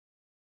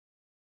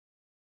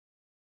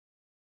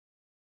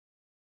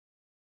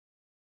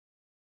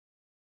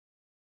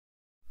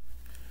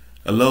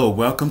Hello,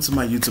 welcome to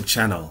my YouTube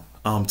channel.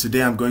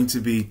 Today I'm going to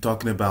be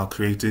talking about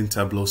creating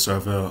Tableau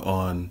server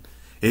on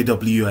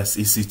AWS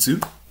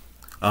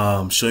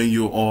EC2, showing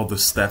you all the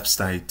steps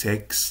that it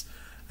takes,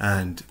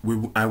 and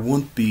I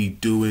won't be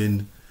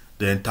doing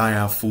the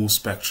entire full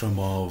spectrum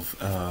of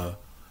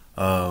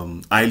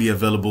highly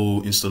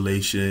available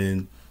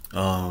installation,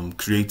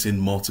 creating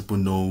multiple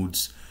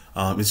nodes.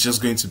 It's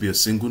just going to be a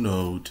single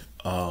node,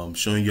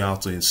 showing you how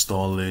to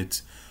install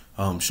it,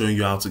 showing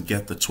you how to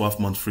get the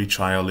 12-month free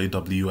trial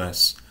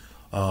AWS,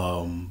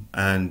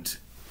 and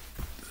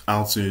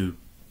how to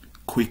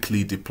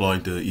quickly deploy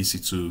the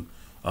EC2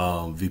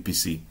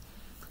 VPC.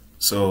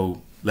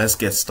 So let's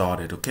get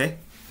started, okay?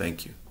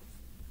 Thank you.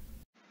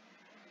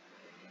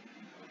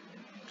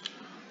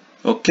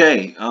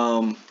 Okay,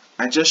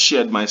 I just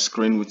shared my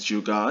screen with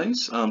you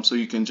guys, so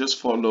you can just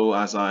follow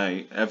as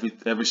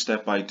every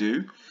step I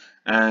do,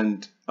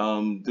 and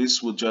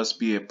this will just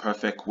be a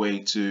perfect way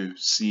to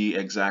see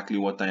exactly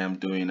what I am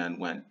doing and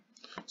when.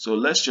 So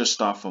let's just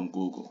start from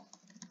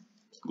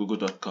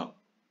google.com.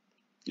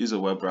 Use a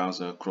web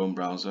browser, Chrome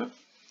browser.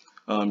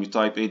 You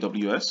type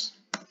AWS.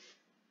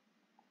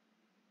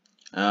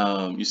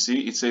 You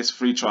see it says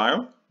free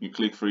trial. You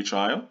click free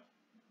trial,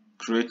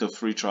 create a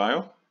free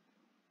trial.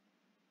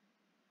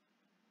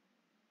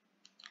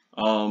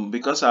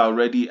 Because I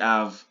already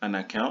have an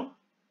account,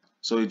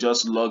 so it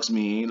just logs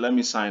me in. Let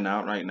me sign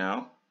out right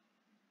now.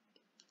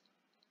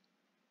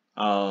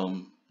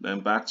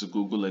 Then back to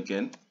Google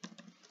again,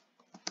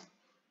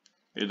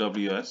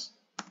 AWS.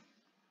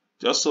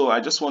 I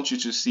just want you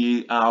to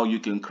see how you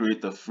can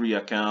create a free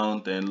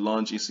account and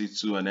launch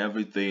EC2 and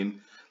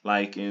everything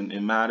like in a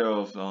matter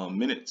of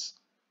minutes.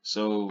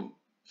 So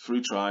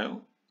free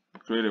trial,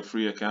 create a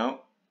free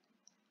account.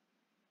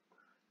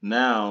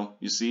 Now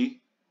you see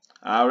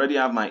I already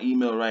have my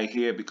email right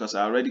here because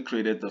I already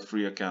created the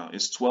free account.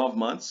 It's 12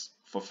 months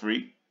for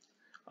free.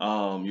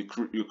 You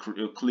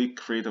click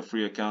create a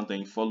free account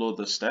and you follow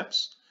the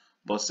steps.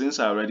 But since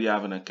I already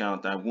have an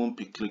account, I won't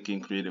be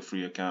clicking create a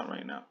free account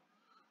right now.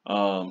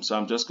 So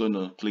I'm just going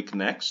to click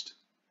next.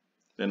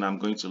 Then I'm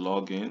going to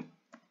log in.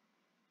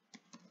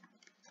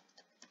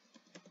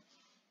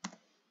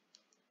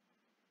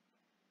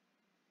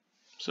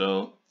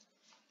 So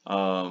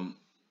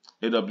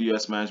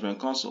AWS Management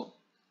Console.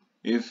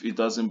 If it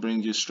doesn't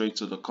bring you straight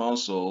to the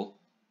console,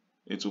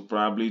 it will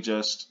probably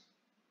just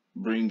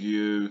bring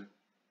you,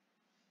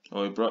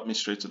 or it brought me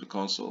straight to the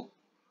console.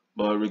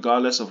 But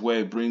regardless of where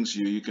it brings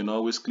you, you can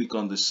always click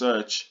on the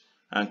search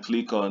and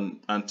click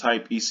on and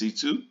type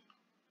EC2.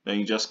 Then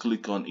you just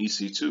click on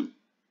EC2.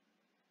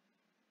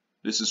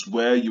 This is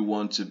where you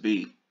want to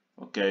be.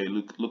 Okay,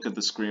 look at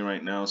the screen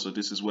right now. So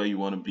this is where you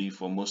want to be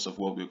for most of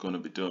what we're going to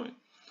be doing.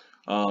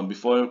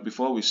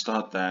 Before we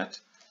start that,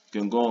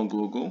 you can go on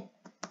Google.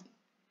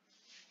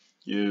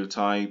 You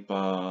type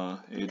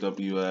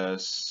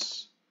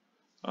AWS.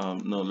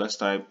 No, let's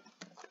type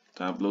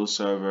Tableau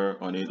server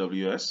on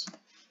AWS.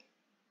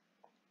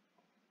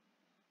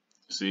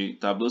 See,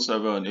 Tableau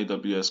server on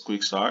AWS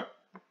quick start.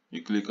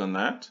 You click on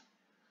that.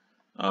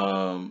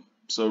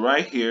 So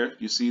right here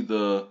you see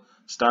the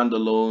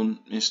standalone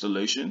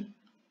installation,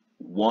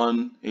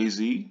 1 AZ,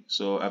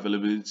 so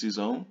availability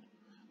zone,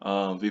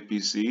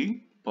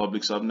 VPC,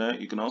 public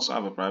subnet. You can also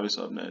have a private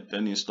subnet.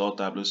 Then install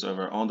Tableau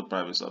server on the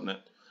private subnet.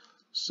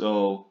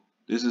 So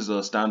this is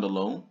a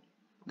standalone.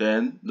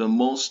 Then the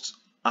most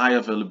high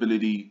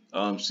availability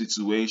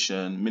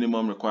situation,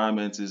 minimum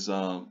requirement is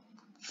 3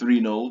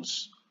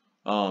 nodes.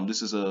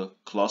 This is a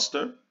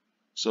cluster.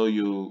 So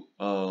you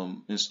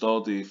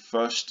install the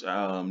first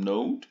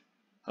node,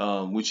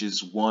 which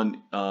is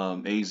 1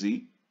 AZ.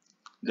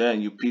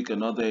 Then you pick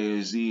another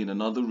AZ in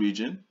another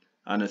region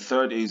and a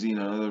third AZ in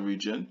another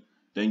region.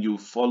 Then you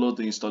follow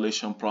the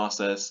installation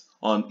process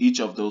on each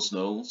of those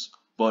nodes.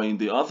 But in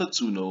the other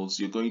 2 nodes,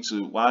 you're going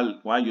to,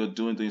 while you're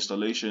doing the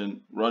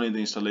installation, running the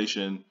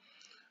installation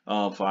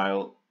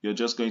file, you're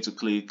just going to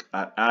click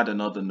add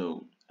another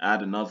node,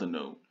 add another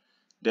node.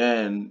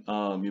 Then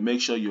you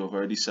make sure you have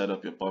already set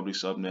up your public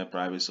subnet,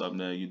 private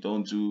subnet. You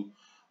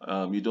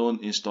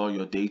don't install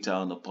your data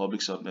on the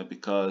public subnet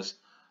because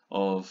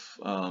of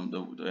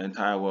the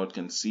entire world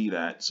can see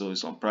that. So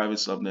it's on private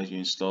subnet. You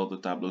install the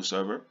Tableau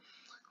server.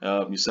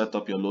 You set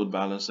up your load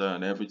balancer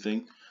and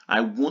everything.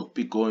 I won't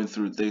be going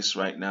through this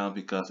right now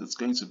because it's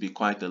going to be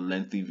quite a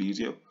lengthy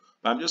video.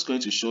 But I'm just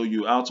going to show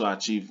you how to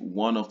achieve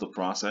one of the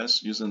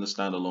process using the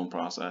standalone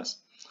process.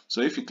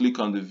 So if you click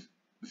on the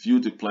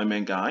View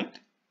Deployment Guide,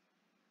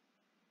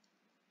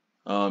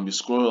 you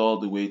scroll all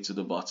the way to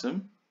the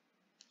bottom.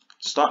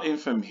 Starting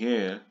from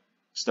here,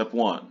 step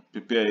 1,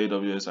 prepare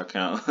AWS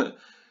account.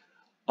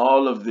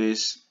 All of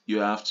this you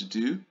have to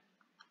do.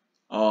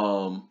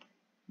 But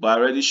I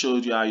already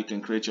showed you how you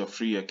can create your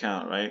free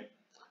account, right?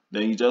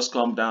 Then you just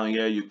come down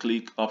here, you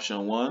click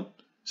option 1,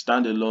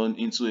 standalone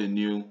into a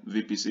new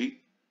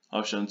VPC.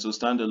 Option 2,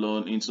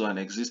 standalone into an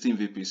existing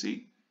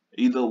VPC.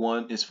 Either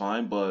one is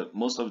fine, but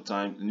most of the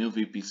time, new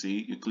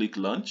VPC, you click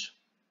launch.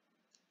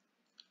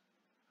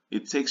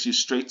 It takes you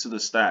straight to the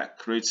stack,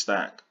 create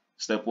stack.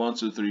 Step 1,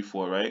 2, 3,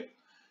 4, right?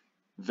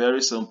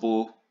 Very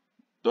simple,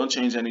 don't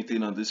change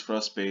anything on this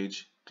first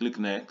page. Click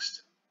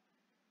next.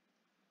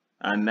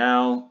 And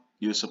now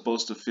you're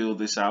supposed to fill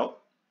this out.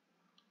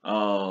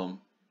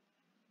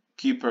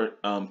 Key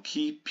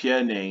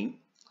pair name.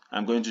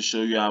 I'm going to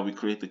show you how we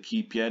create the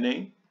key pair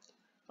name.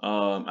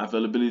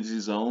 Availability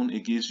zone,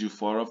 it gives you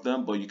 4 of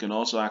them, but you can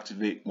also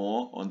activate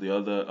more on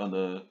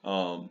the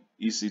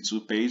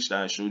EC2 page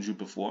that I showed you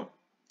before.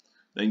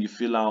 Then you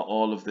fill out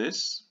all of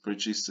this,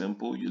 pretty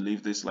simple. You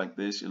leave this like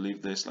this, you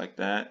leave this like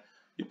that.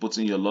 You put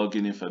in your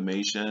login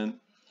information.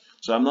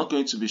 So I'm not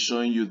going to be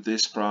showing you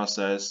this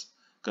process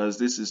because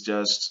this is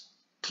just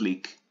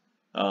click,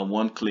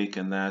 one click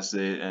and that's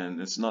it,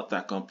 and it's not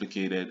that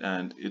complicated,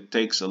 and it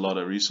takes a lot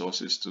of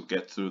resources to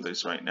get through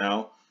this right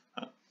now,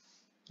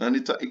 and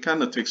it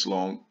kind of takes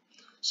long.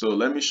 So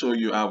let me show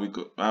you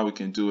how we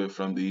can do it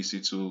from the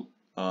EC2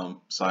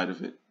 side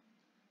of it.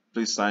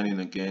 Please sign in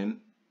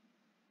again.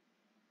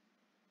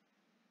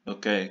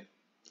 Okay,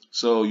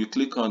 so you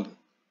click on,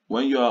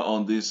 when you are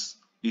on this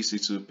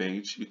EC2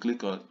 page, you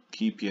click on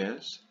key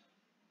pairs,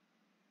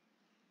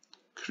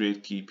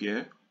 create key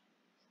pair.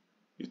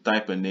 You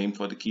type a name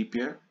for the key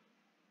pair.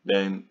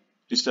 Then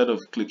instead of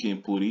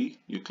clicking PuTTY,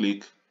 you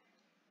click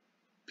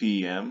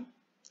PEM,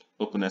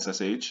 open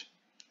SSH,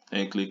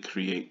 and click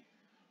create.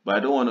 But I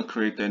don't want to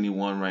create any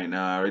one right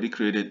now. I already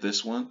created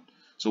this one.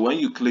 So when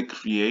you click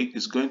create,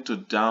 it's going to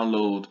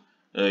download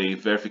a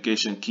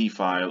verification key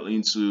file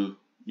into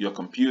your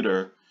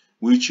computer,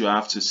 which you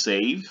have to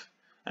save.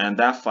 And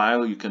that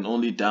file, you can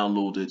only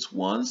download it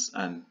once,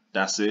 and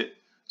that's it.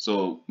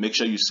 So make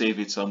sure you save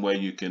it somewhere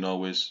you can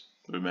always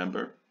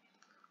remember.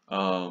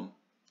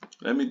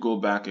 Let me go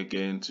back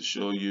again to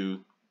show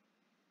you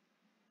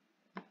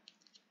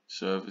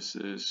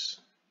services.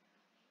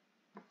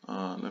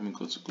 Let me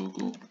go to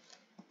Google,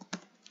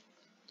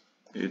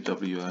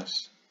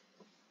 AWS,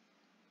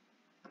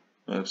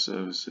 web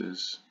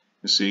services.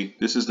 You see,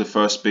 this is the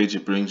first page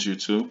it brings you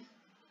to.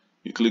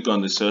 You click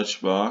on the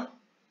search bar,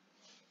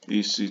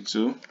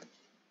 EC2,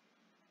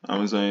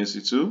 Amazon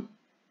EC2.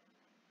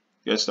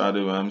 Get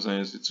started with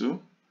Amazon EC2.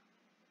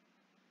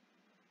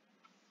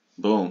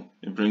 Boom,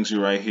 it brings you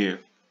right here.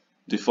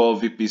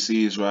 Default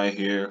VPC is right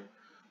here.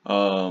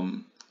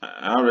 I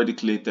already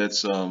created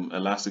some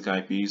elastic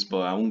IPs,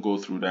 but I won't go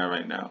through that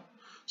right now.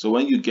 So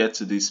when you get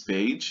to this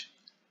page,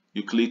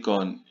 you click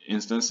on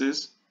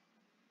instances,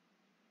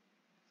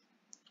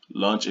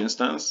 launch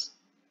instance.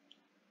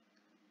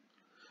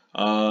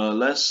 I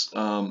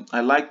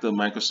like the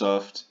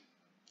Microsoft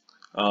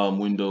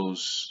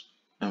Windows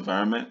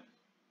environment.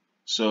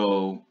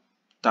 So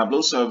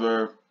Tableau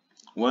server,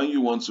 when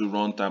you want to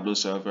run Tableau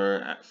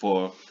server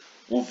for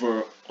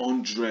over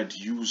 100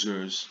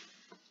 users,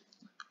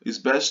 it's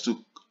best to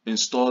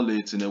install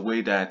it in a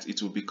way that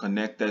it will be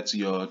connected to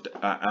your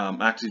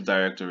Active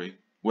Directory,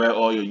 where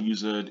all your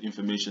user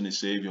information is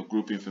saved, your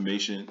group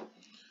information.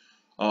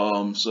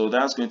 So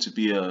that's going to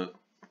be a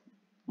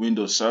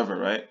Windows server,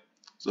 right?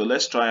 So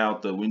let's try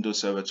out the Windows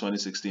Server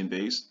 2016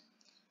 base.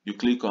 You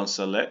click on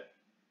select.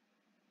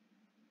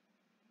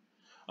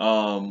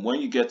 When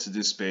you get to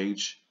this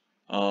page,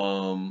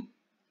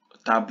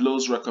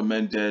 Tableau's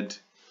recommended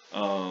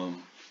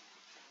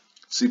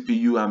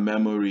CPU and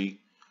memory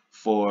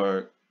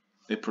for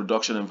a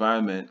production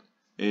environment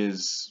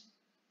is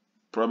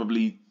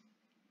probably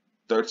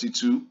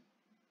 32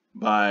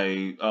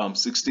 by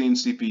 16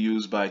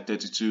 CPUs by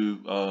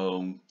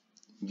 32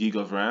 gig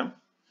of RAM.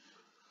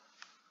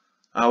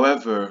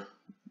 However,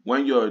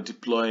 when you're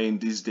deploying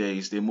these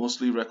days, they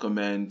mostly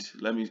recommend,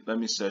 let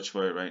me search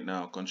for it right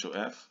now, Control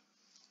F,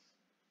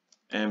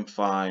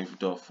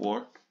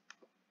 M5.4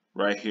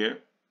 right here,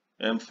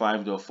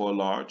 M5.4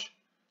 large,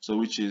 so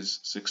which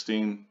is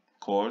 16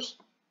 cores,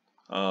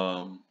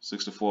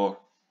 64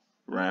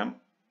 RAM.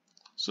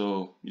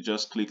 So you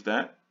just click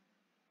that,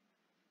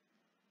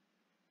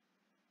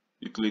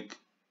 you click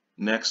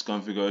next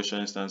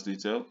configuration instance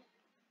detail.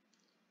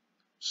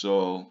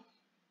 So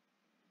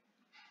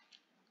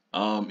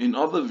in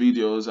other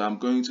videos, I'm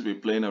going to be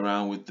playing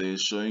around with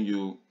this, showing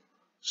you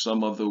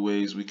some of the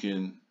ways we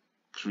can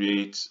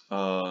create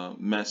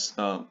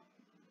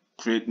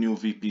create new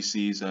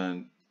VPCs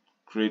and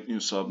create new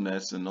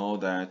subnets and all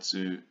that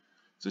to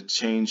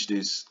change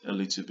this a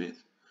little bit.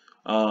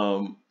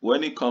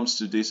 When it comes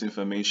to this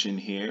information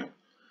here,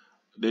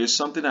 there's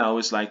something I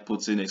always like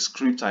putting, a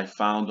script I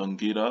found on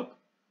GitHub.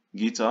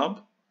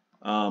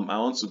 I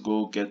want to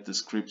go get the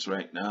script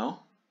right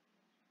now.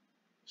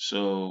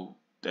 So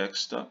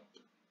desktop,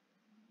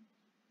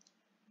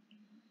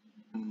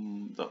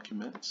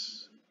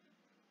 documents,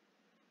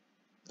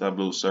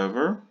 Tableau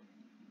server.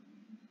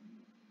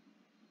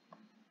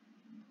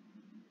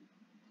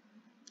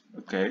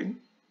 Okay.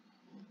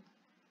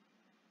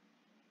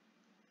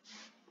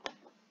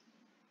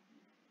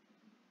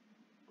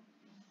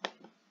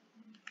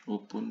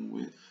 Open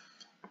with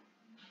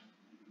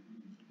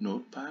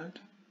Notepad.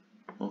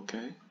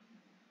 Okay.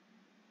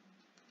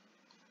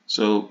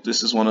 So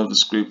this is one of the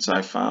scripts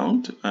I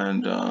found,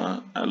 and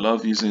I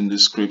love using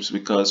these scripts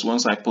because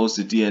once I post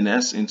the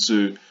DNS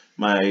into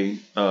my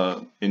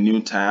a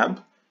new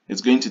tab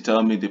it's going to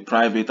tell me the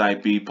private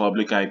IP,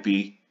 public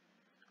IP,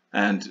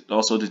 and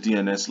also the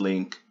DNS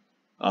link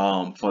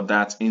for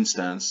that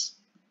instance,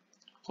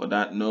 for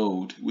that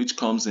node, which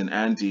comes in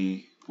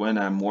handy when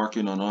I'm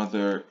working on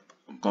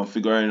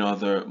configuring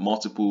other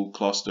multiple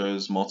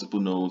clusters, multiple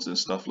nodes and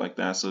stuff like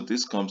that. So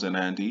this comes in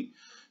handy.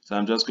 So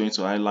I'm just going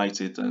to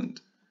highlight it and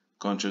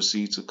Ctrl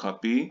C to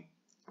copy.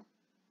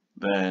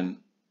 Then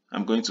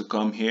I'm going to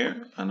come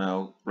here and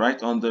I'll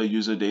right under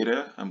user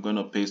data, I'm going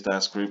to paste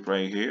that script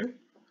right here.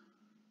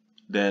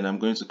 Then I'm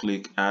going to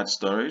click add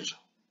storage.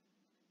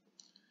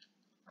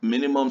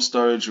 Minimum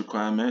storage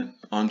requirement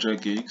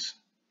 100 gigs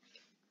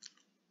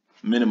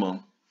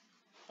minimum.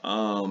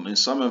 In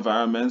some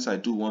environments I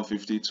do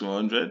 150 to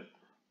 100,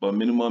 but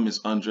minimum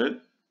is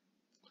 100.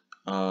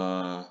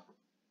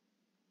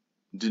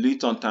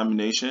 Delete on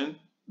termination,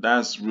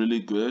 that's really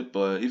good,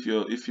 but if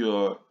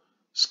you're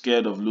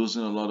scared of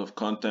losing a lot of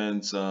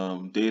content,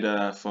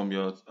 data from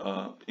your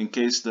in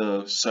case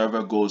the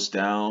server goes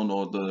down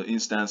or the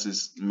instance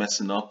is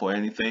messing up or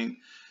anything,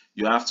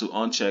 you have to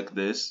uncheck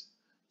this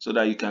so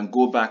that you can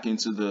go back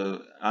into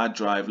the hard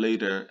drive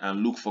later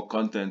and look for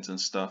content and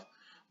stuff.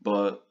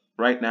 But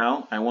right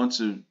now I want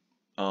to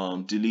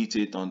delete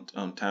it on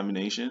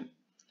termination.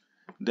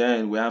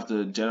 Then we have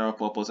the general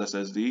purpose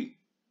SSD.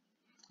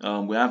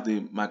 We have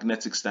the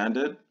magnetic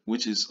standard,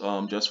 which is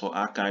just for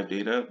archive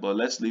data, but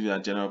let's leave it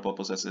at general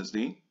purpose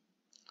SSD.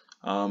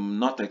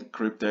 Not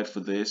encrypted for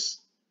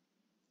this.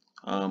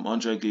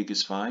 100 gig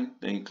is fine.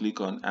 Then you click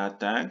on add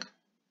tag.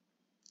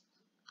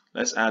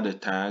 Let's add a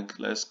tag.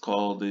 Let's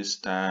call this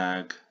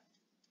tag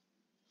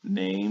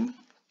name.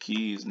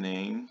 Key is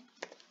name.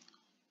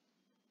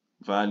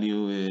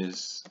 Value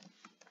is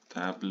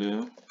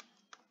Tableau.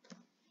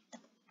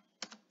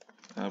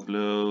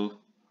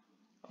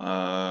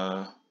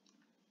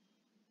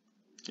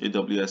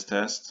 AWS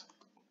test.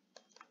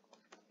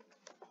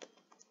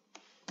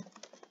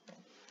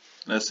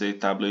 Let's say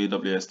Tableau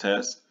AWS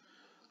test.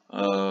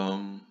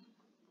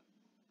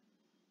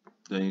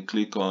 Then you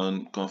click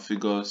on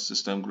configure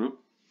system group.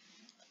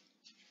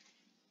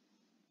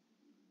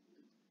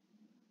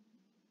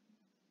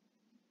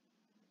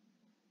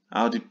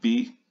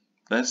 RDP.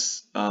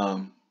 Let's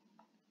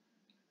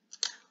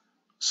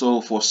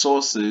so for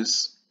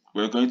sources,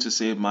 we're going to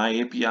say my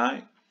API.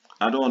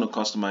 I don't want to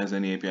customize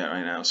any API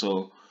right now.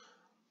 So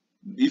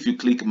if you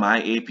click my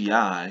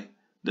API,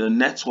 the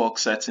network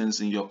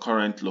settings in your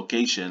current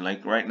location,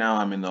 like right now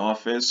I'm in the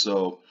office,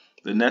 so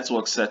the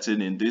network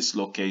setting in this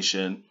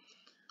location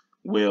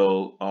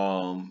will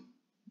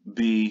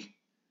be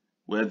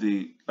where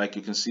like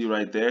you can see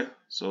right there.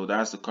 So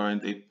that's the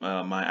current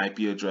my IP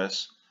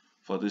address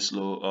for this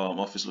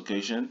office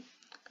location,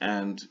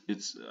 and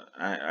it's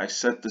I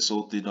set this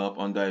whole thing up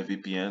under a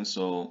VPN,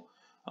 so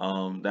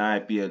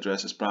that IP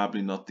address is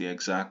probably not the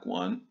exact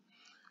one.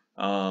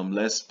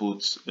 Let's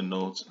put a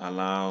note,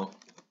 allow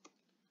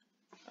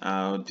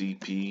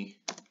RDP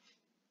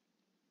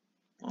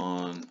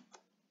on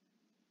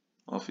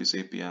Office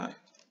API,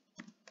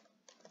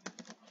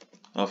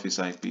 Office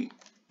IP.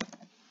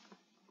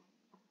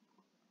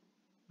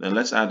 Then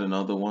let's add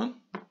another one.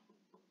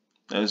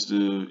 Let's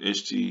do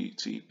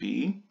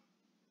HTTP.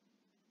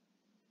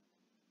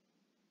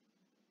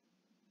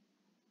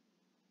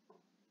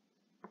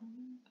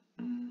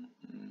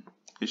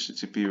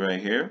 HTTP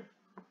right here.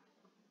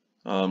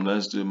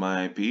 Let's do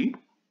my IP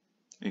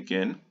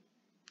again.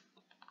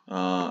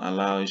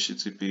 Allow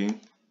HTTP.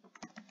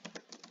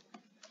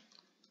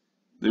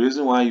 The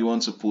reason why you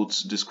want to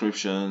put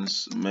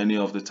descriptions many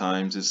of the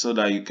times is so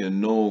that you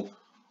can know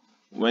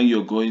when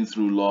you're going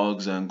through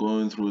logs and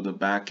going through the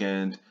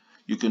backend,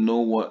 you can know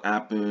what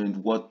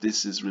happened, what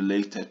this is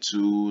related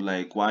to,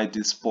 like why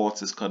this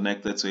port is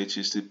connected to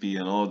HTTP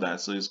and all that.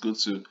 So it's good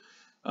to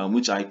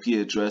which IP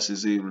address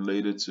is it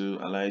related to.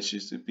 Allow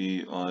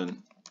HTTP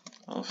on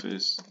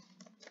Office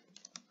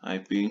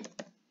IP.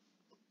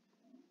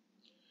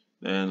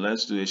 Then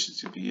let's do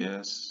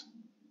HTTPS.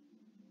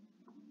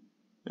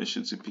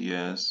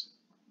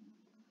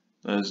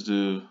 Let's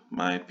do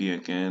my IP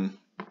again.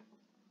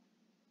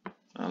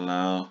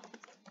 Allow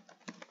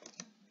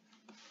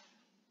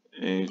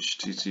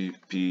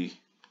HTTPS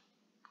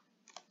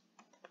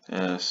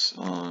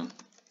on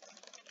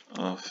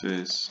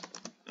Office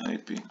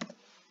IP.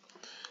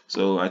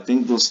 So I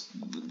think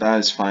that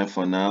is fine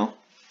for now.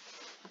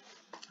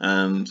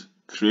 And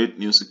create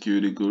new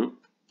security group.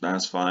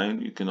 That's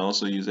fine. You can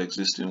also use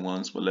existing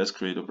ones, but let's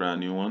create a brand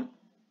new one.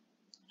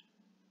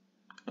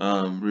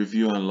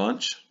 Review and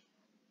launch.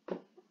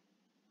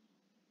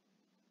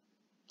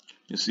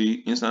 You see,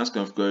 instance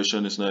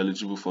configuration is not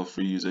eligible for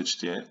free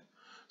usage yet.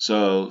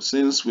 So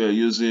since we are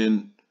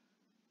using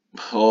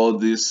all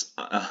this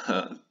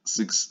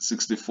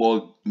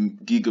 64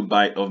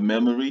 gigabyte of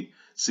memory,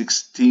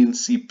 16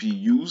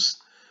 CPUs,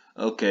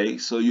 okay,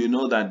 so you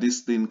know that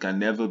this thing can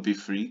never be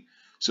free.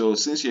 So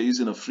since you're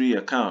using a free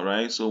account,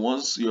 right? So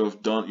once you're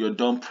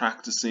done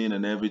practicing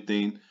and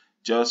everything,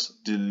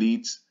 just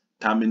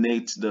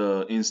terminate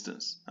the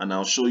instance, and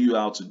I'll show you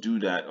how to do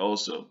that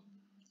also.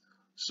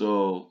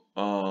 So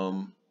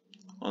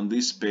On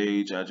this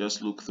page, I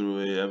just look through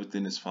it,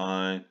 everything is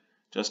fine.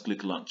 Just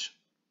click launch.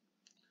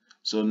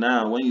 So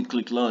now when you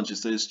click launch, it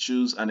says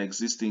choose an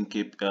existing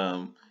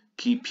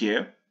key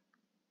pair.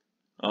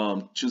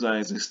 Choose an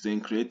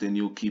existing, create a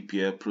new key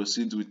pair,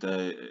 proceed with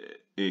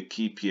a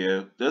key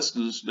pair. Let's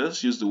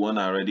use the one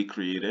I already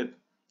created,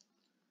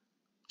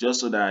 just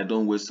so that I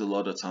don't waste a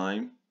lot of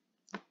time.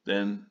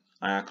 Then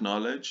I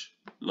acknowledge,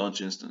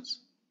 launch instance.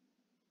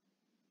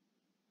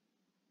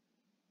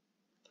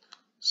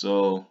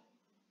 So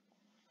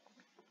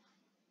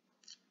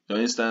your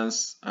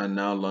instance are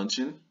now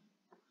launching.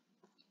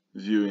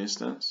 View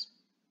instance.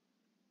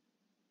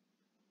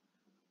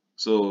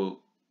 So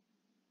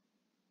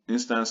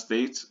instance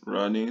state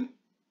running,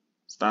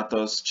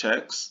 status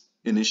checks,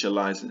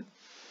 initializing.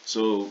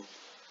 So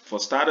for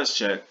status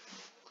check,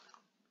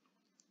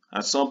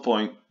 at some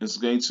point it's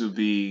going to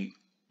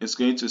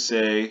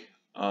say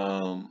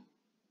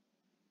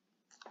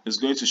it's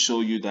going to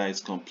show you that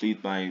it's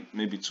complete by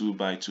maybe 2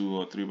 by 2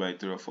 or 3 by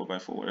 3 or 4 by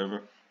 4,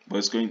 whatever.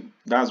 But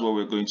that's what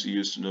we're going to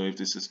use to know if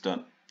this is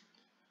done.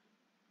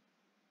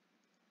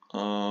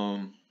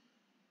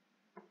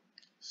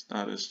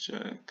 Status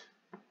check,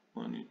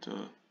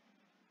 monitor.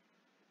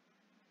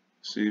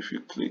 See, if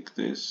you click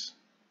this,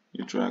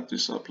 you drag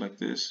this up like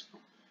this,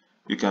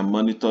 you can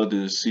monitor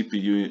the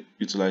CPU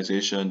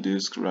utilization,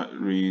 disk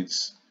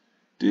reads,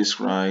 disk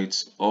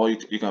writes, or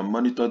you can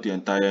monitor the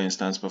entire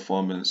instance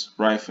performance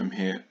right from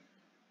here.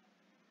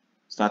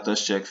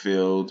 Status check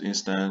failed,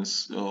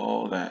 instance,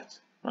 all that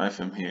right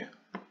from here.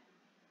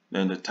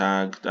 Then the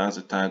tag, that's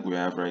the tag we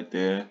have right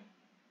there.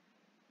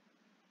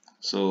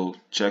 So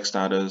check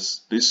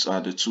status, these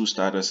are the two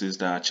statuses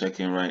that are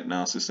checking right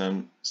now: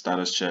 system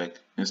status check,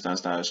 instance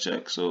status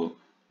check. So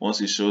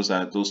once it shows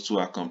that those two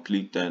are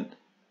complete, then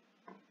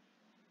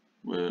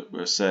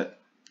we're set.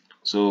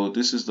 So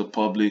this is the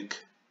public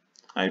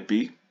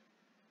IP,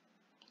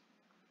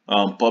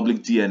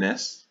 public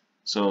DNS.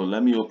 So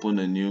let me open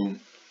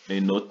a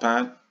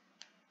notepad.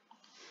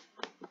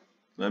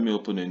 Let me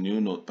open a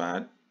new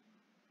notepad.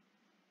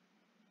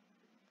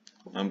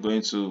 I'm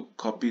going to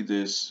copy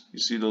this. You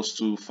see those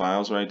two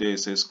files right there? It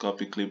says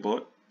copy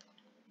clipboard.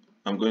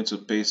 I'm going to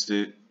paste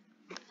it,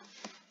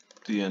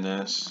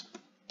 DNS,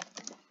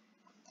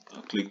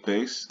 click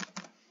paste.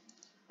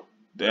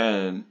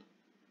 Then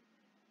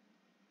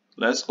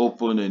let's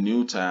open a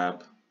new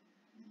tab.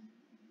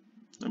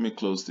 Let me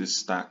close this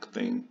stack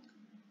thing.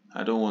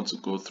 I don't want to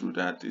go through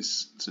that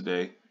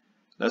today.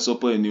 Let's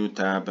open a new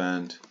tab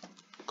and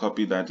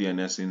copy that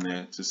DNS in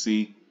there to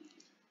see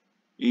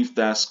if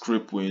that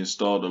script we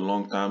installed a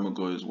long time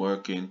ago is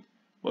working.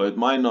 But it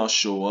might not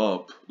show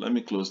up. Let me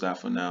close that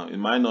for now. It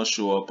might not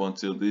show up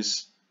until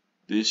this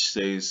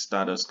says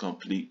status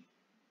complete.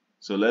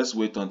 So let's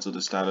wait until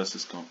the status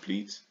is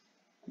complete.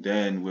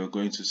 Then we're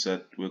going to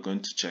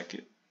check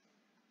it.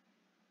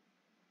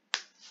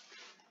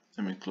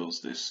 Let me close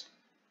this.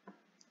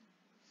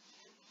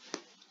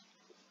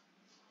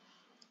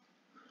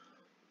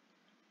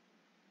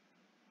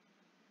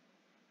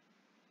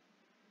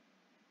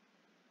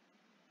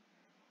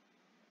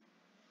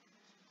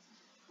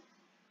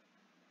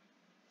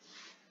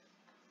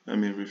 Let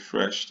me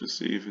refresh to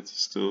see if it's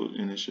still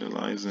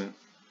initializing.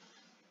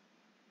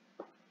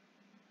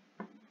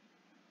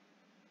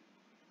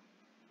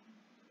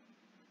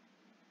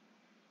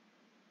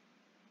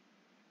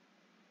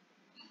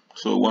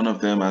 So one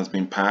of them has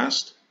been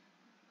passed.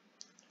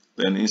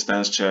 Then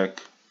instance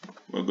check,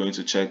 we're going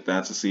to check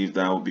that to see if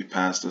that will be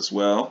passed as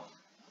well.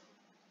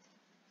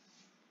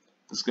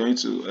 It's going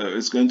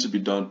to be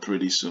done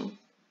pretty soon.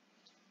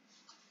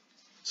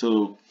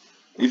 So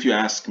if you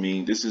ask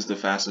me, this is the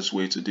fastest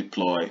way to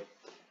deploy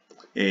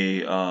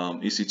a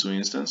EC2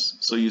 instance.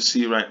 So you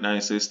see right now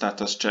it says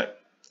status check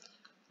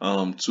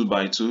 2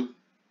 by 2.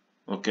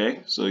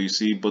 Okay, so you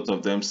see both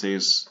of them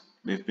says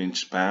they've been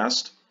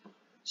passed.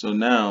 So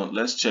now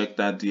let's check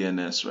that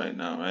DNS right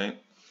now, right?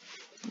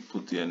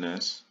 Put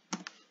DNS.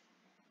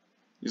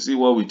 You see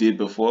what we did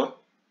before?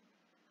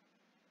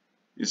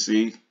 You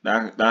see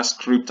that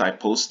script I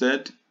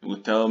posted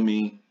will tell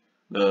me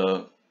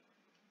the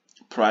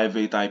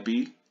private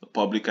IP, the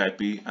public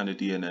IP, and the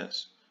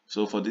DNS.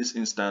 So for this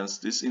instance,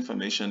 this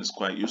information is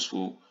quite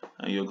useful,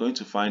 and you're going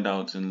to find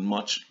out in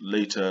much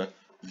later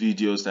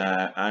videos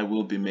that I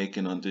will be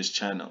making on this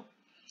channel.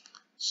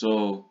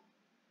 So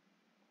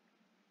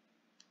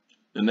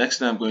the next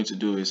thing I'm going to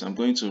do is I'm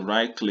going to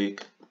right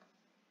click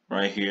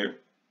right here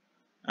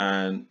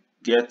and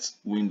get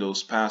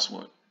Windows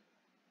password.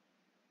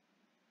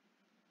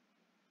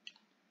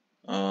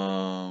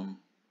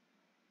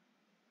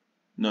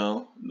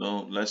 No,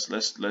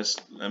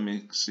 let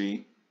me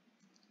see.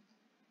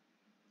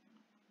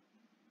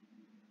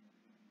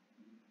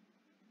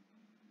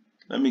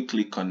 Let me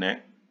click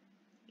connect.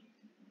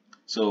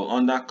 So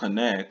under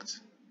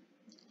connect,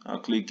 I'll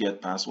click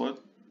get password.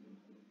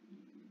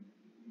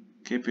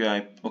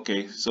 KPI,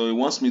 okay, so it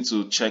wants me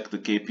to check the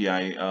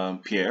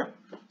KPI pair.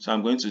 So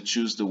I'm going to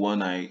choose the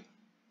one I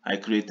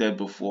created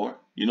before.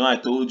 You know, I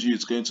told you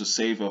it's going to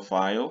save a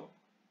file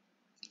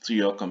to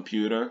your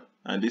computer,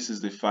 and this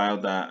is the file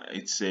that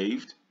it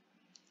saved.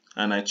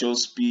 and I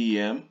chose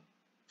PEM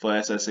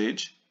for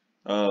SSH,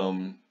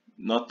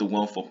 not the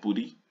one for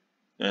PuTTY.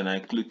 And I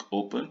click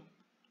open,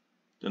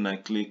 then I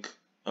click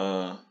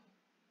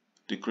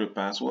decrypt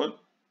password,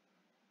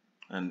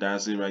 and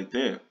that's it right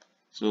there.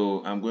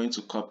 So I'm going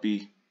to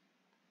copy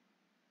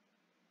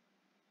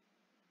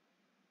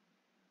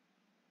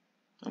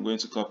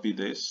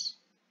this,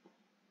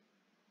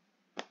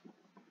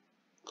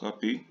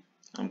 copy.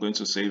 I'm going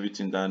to save it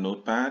in that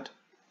notepad.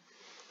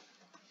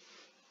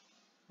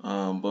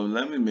 But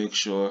let me make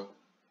sure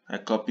I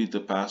copied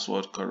the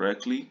password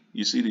correctly.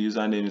 You see the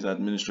username is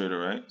administrator,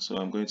 right? So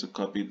I'm going to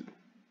copy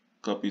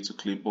to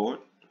clipboard,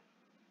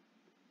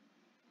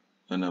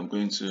 and I'm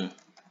going to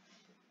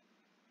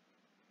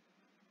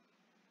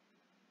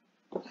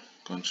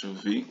Control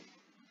V.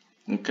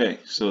 Okay,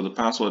 so the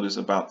password is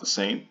about the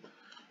same.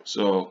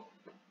 So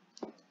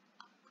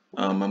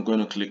I'm going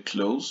to click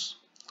close.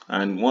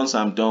 And once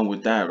I'm done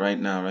with that right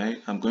now,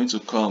 right, I'm going to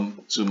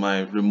come to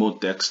my remote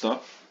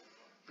desktop.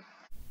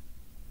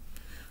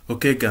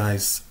 Okay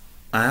guys,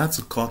 I had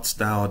to cut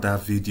down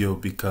that video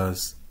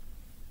because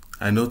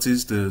I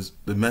noticed the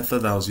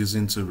method I was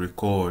using to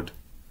record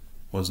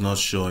was not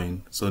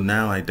showing. So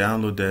now I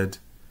downloaded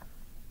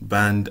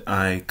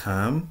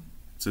BandICam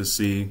to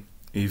see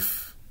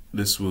if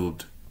this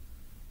would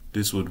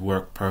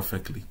work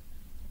perfectly,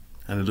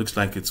 and it looks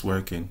like it's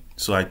working.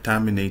 So I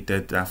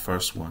terminated that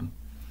first one.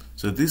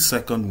 So this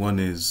second one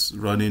is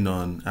running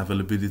on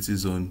availability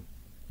zone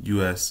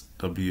US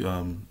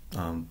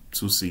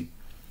 2C.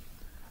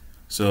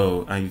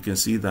 So, and you can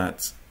see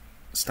that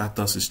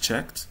status is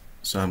checked.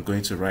 So I'm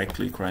going to right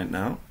click right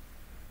now.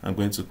 I'm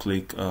going to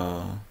click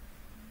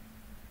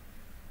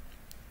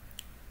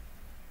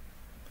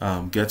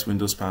get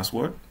Windows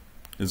password.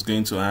 It's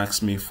going to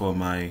ask me for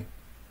my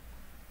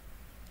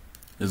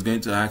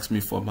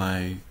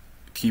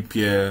key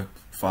pair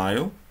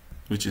file,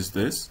 which is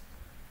this.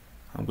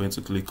 I'm going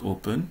to click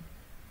open.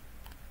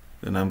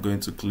 Then I'm going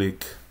to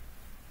click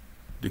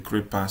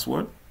decrypt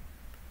password.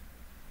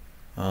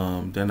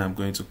 Then I'm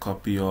going to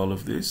copy all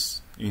of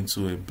this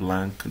into a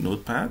blank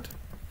notepad.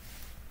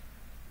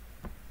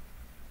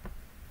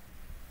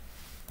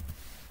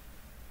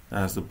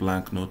 That's the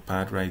blank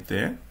notepad right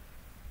there.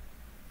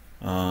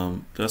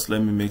 Just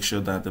let me make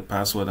sure that the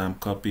password I'm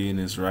copying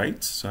is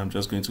right. So I'm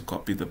just going to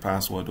copy the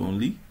password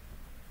only.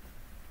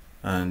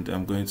 And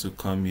I'm going to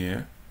come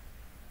here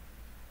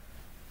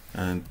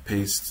and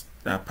paste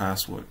that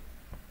password.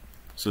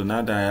 So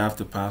now that I have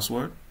the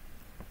password,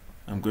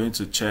 I'm going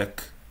to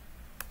check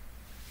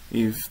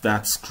if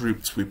that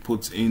script we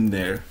put in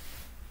there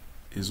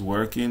is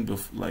working,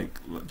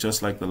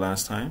 just like the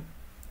last time.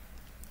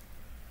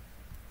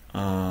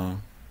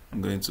 I'm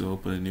going to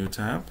open a new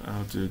tab.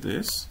 I'll do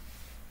this.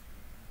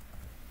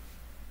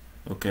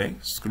 Okay,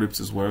 script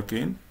is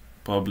working.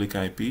 Public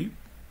IP,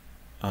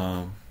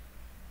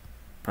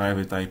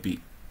 private IP.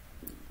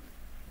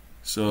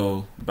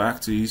 So back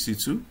to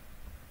EC2.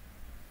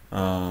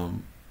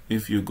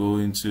 If you go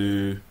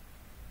into,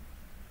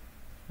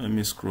 let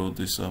me scroll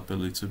this up a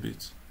little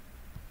bit.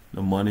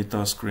 The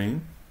monitor screen,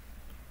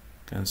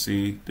 you can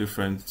see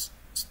different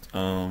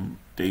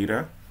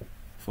data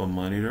for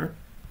monitor,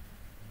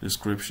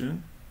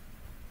 description,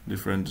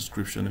 different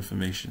description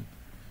information.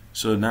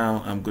 So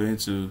now I'm going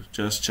to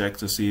just check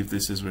to see if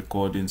this is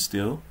recording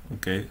still.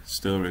 Okay,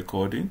 still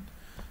recording.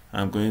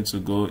 I'm going to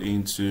go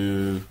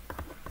into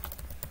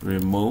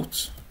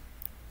remote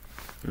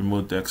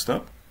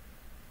desktop.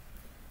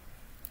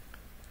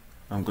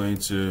 I'm going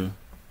to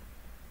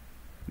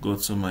go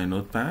to my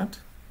notepad.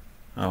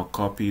 I'll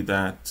copy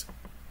that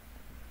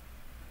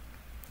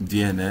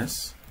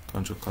DNS,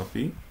 control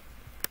copy.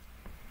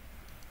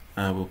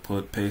 I will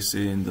paste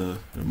it in the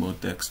remote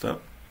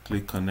desktop.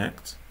 Click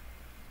connect.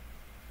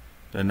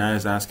 Then now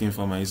it's asking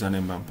for my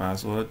username and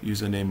password.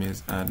 Username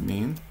is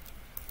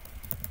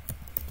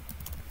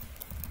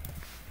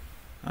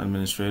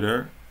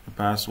administrator. The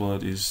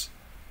password is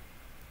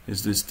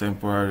this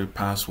temporary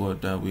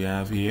password that we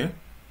have here,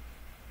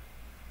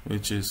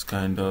 which is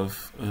kind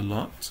of a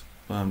lot,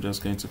 but I'm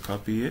just going to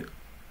copy it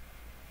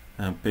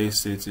and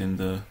paste it in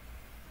the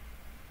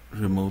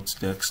remote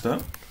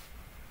desktop.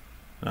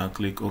 Now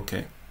click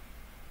OK.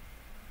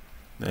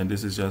 Then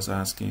this is just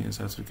asking a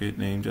certificate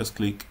name. Just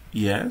click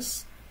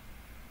yes,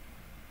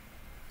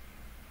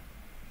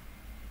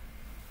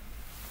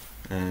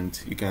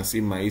 and you can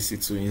see my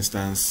EC2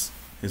 instance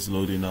is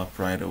loading up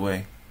right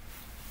away.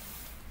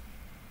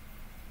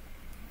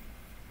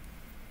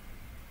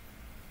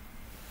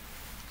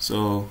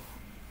 So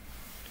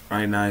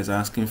right now it's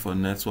asking for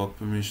network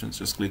permissions.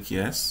 Just click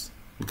yes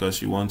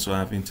because you want to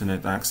have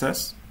internet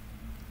access.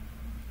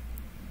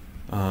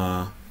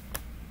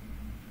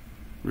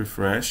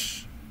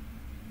 Refresh.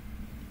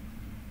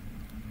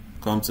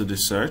 Come to the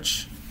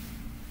search.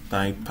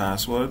 Type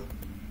password.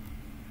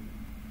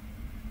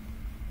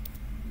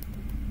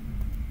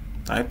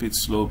 Type it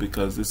slow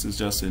because this is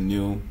just a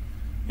new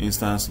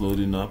instance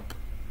loading up.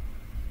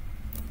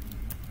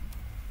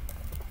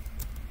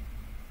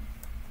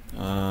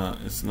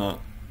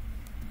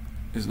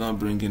 It's not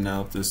bringing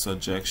out this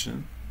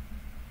suggestion.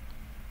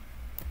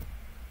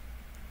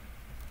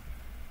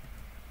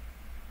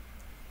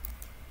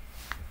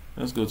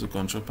 let's go to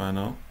control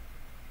panel.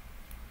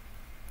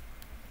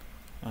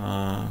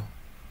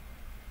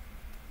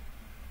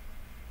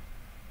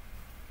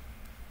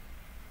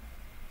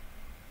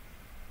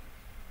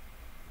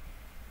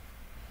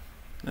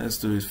 Let's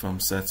do it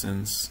from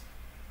settings.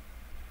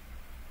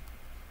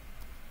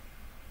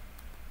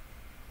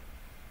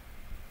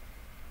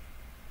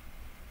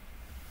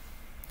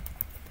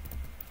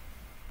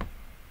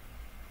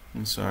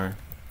 I'm sorry.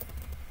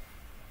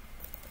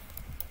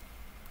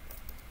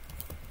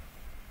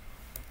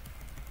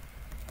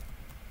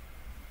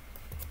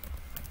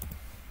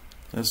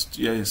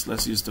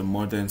 Let's use the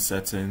modern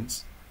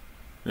settings.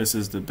 This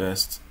is the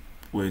best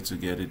way to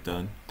get it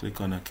done. Click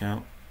on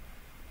account,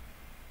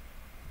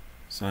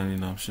 sign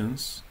in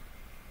options,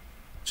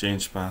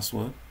 change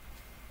password,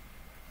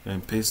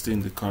 then paste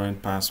in the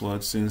current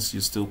password since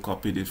you still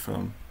copied it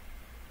from,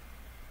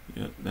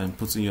 then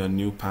put in your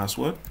new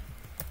password.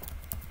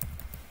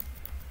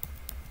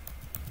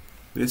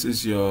 This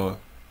is your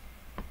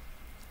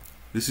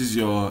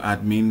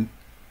admin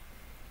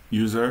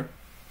user.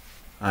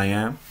 I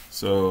am,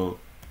 so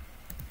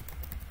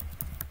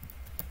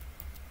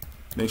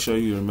make sure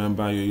you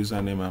remember your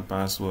username and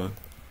password.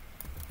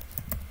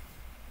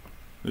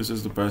 This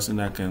is the person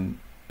that can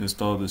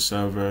install the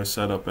server,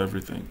 set up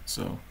everything.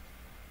 So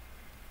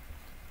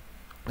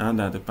now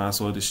that the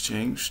password is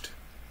changed,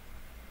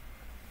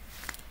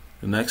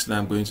 the next thing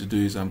I'm going to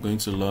do is I'm going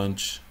to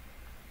launch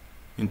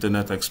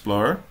Internet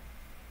Explorer.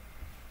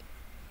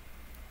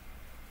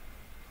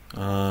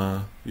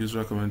 Use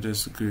recommended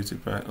security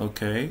patch.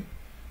 Okay.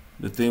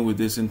 The thing with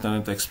this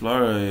Internet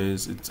Explorer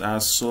is it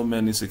has so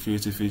many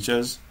security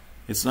features,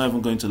 it's not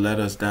even going to let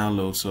us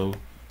download. So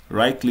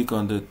right click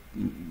on the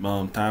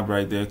tab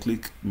right there,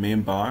 click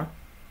main bar,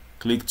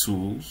 click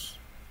tools,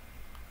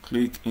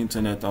 click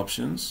internet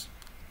options,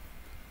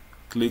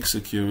 click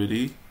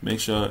security, make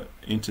sure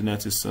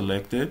internet is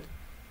selected,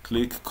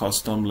 click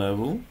custom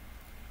level,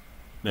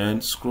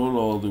 then scroll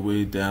all the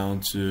way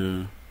down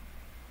to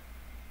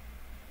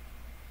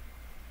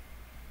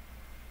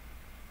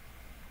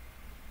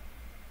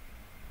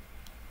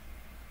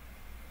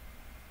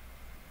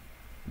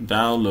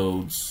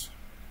downloads,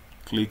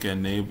 click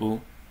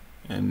enable,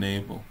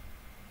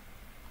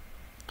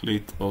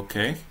 click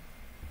OK,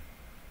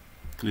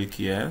 click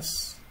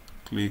yes,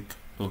 click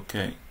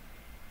OK.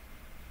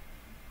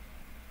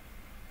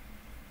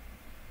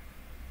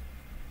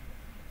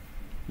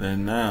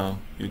 Then now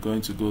you're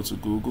going to go to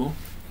Google,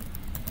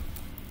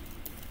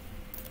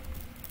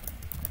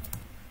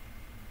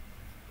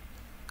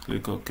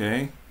 click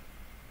OK.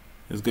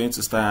 It's going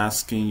to start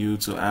asking you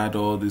to add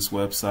all these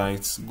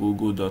websites,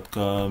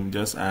 google.com,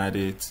 just add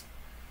it.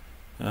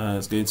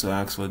 It's going to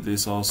ask for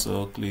this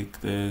also.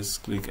 Click this,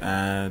 click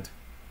add,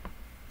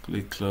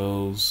 click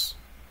close,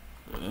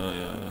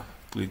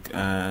 click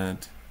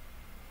add,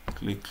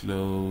 click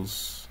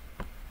close.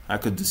 I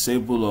could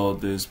disable all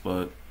this,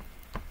 but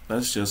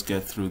let's just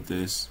get through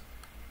this.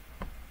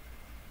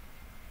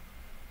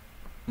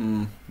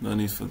 No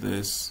need for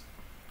this.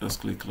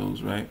 Just click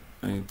close, right?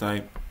 And you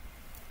type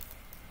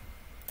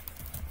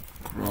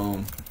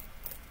Chrome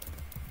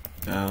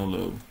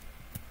download.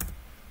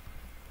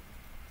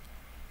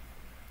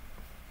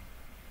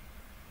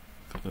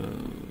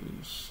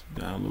 Close.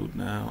 Download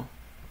now.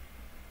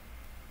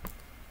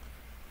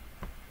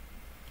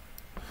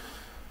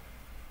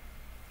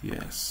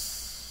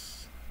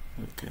 Yes.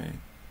 Okay.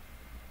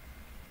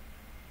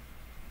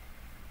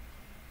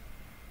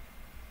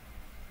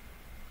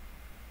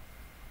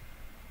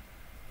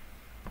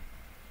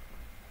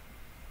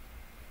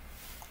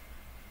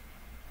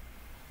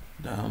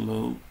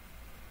 Download,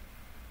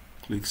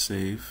 click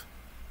save,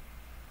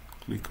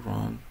 click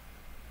run.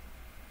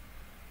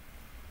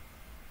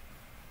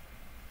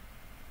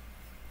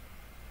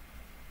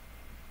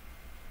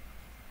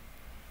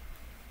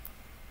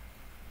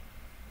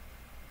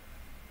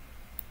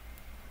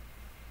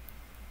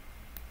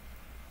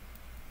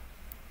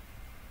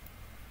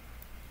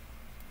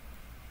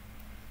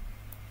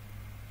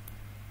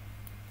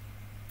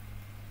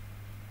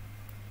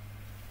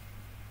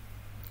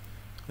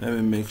 Let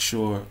me make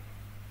sure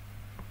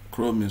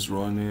Chrome is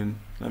running.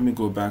 Let me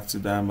go back to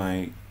that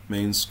my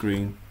main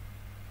screen.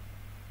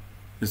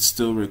 It's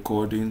still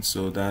recording,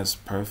 so that's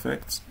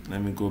perfect.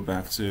 Let me go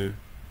back to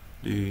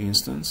the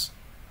instance.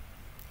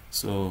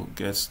 So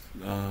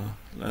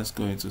let's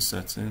go into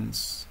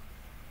settings,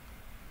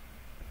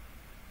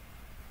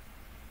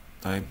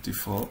 type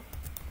default,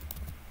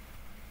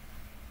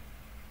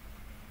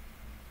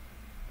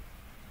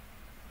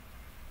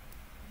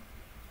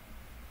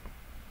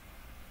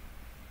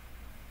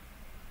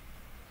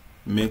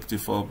 make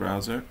default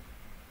browser,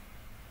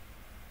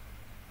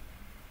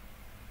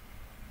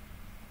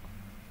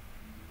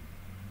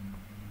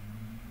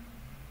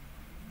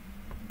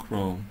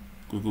 Chrome,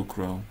 Google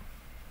Chrome.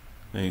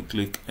 Then you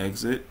click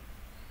exit.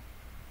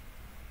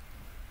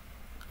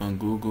 On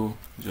Google,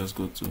 just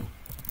go to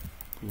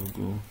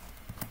google.com.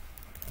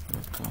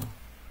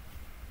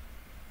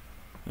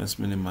 Let's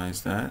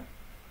minimize that.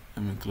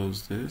 Let me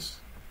close this.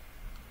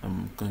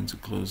 I'm going to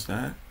close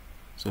that.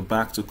 So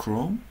back to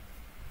Chrome.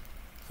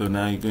 So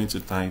now you're going to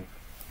type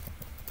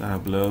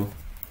Tableau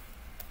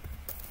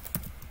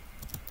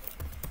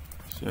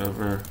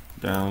server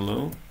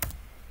download.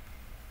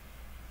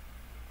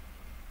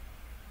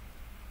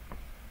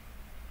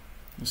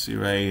 You see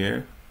right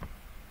here,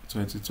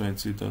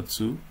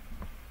 2020.2.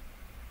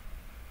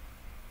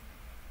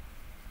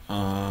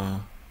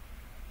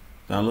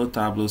 Download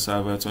Tableau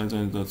server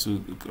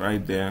 2020.2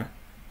 right there.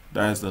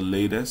 That is the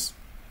latest.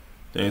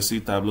 Then you see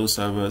Tableau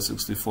server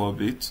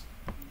 64-bit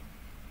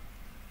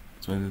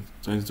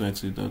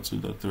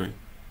 2020.2.3.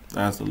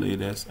 That's the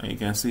latest, and you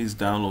can see it's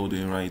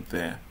downloading right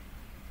there.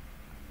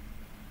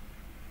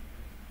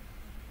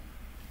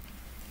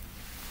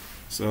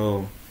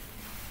 So,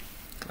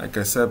 like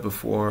I said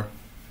before,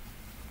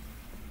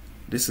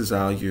 this is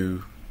how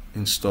you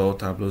install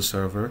Tableau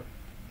server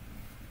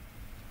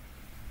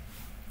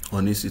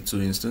on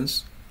EC2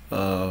 instance.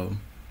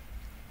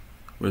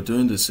 We're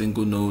doing the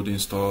single node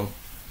install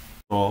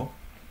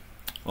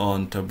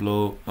on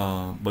Tableau,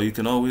 but you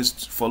can always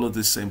follow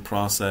the same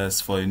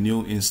process for a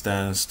new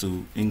instance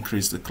to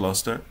increase the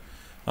cluster.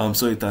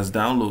 So it has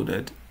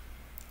downloaded,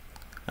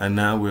 and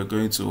now we're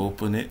going to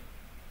open it.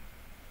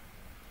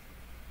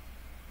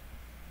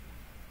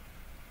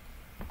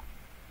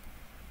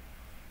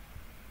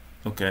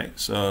 Okay,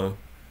 so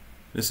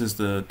this is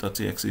the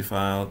 .exe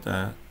file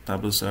that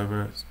Tableau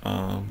server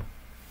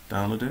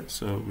downloaded,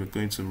 so we're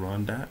going to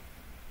run that.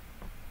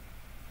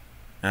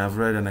 I've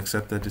read and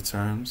accepted the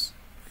terms.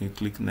 You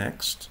click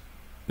next.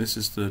 This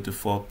is the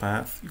default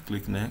path. You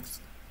click next.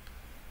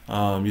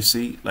 You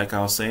see, like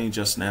I was saying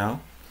just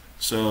now,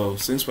 so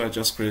since we're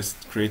just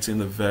creating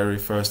the very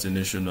first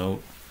initial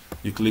node,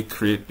 you click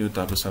create new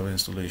Tableau server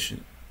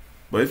installation.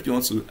 But if you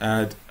want to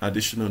add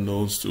additional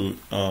nodes to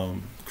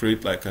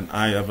create like an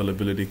high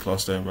availability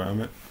cluster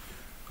environment,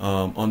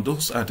 on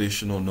those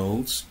additional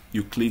nodes,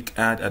 you click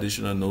add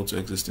additional node to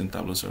existing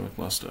Tableau server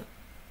cluster.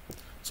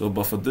 So,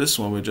 but for this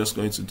one, we're just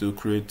going to do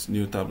create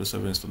new Tableau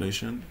server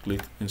installation.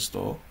 Click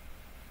install.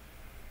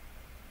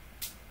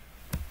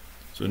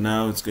 So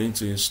now it's going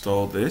to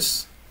install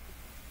this.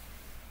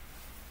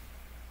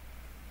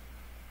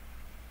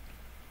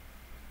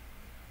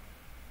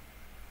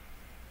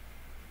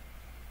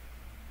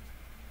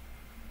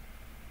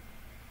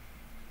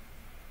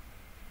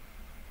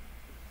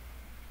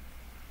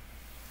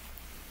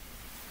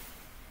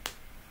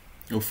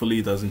 Hopefully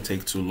it doesn't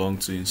take too long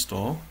to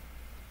install.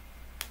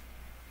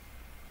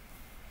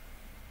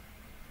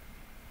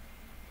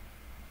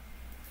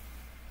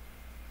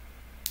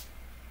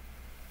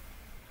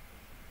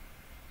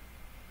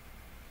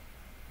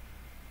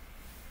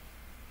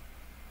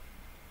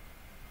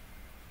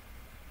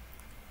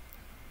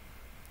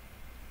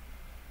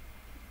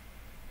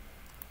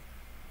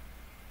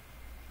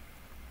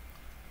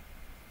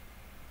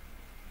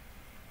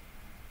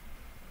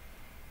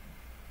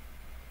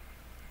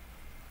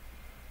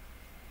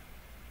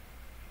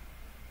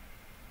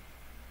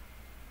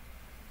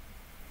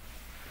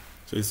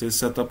 So it says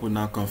setup will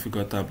now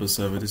configure Tableau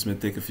server. This may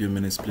take a few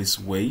minutes. Please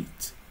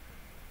wait.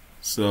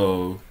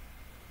 So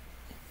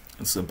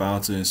it's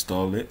about to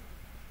install it.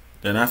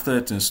 Then after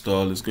it's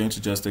installed, it's going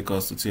to just take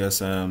us to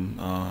TSM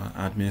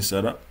admin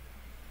setup,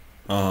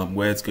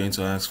 where it's going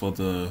to ask for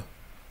the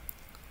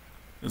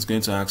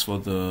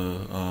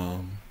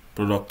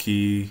product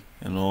key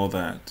and all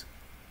that.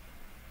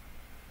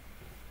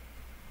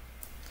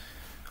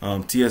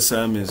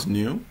 TSM is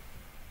new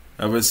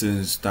ever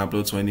since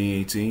Tableau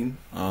 2018,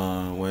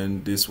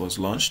 when this was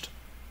launched.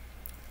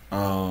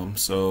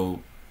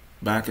 So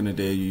back in the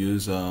day you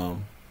use tab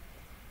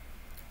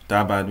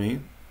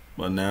admin,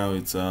 but now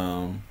it's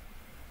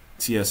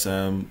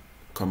TSM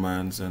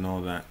commands and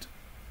all that.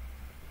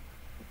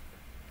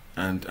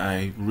 And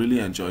I really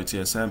enjoy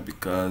TSM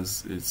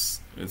because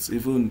it's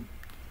even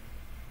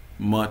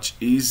much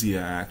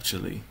easier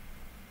actually.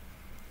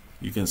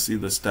 You can see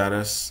the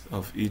status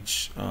of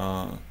each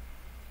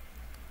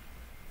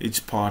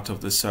part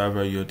of the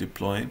server you're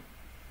deploying,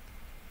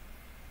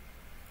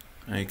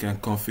 and you can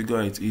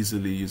configure it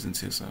easily using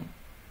TSM.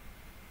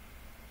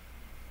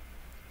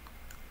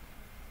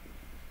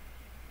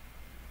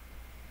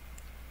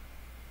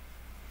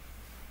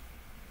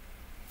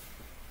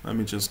 Let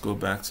me just go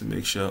back to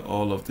make sure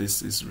all of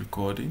this is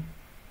recording.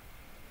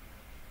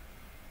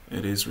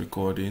 It is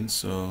recording,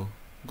 so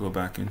go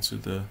back into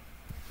the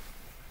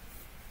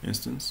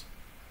instance.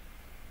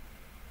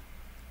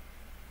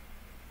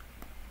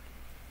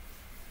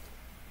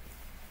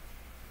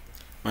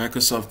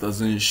 Microsoft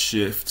doesn't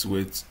shift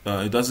with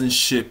it doesn't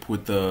ship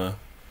with the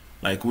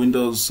like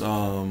Windows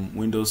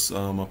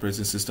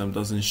operating system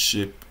doesn't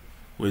ship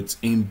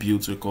with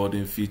inbuilt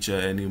recording feature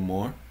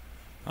anymore.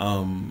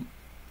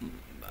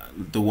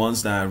 The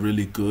ones that are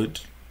really good,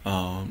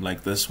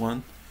 like this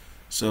one.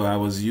 So I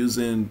was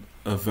using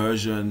a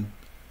version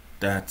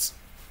that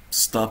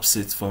stops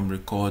it from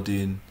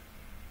recording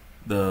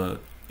the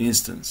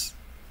instance.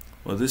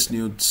 Well, this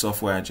new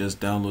software I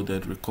just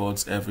downloaded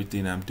records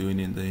everything I'm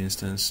doing in the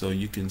instance, so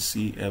you can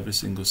see every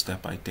single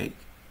step I take.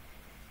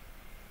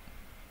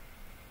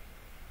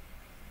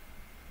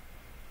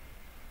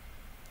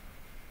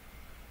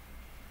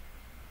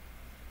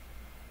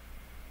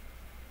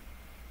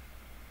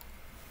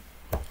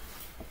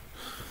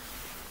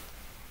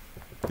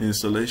 The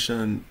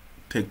installation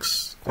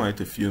takes quite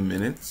a few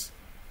minutes.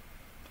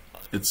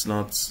 It's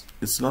not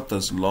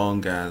as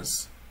long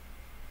as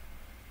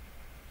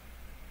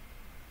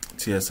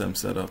TSM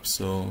setup,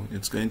 so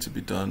it's going to be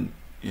done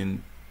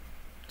in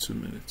 2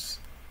 minutes.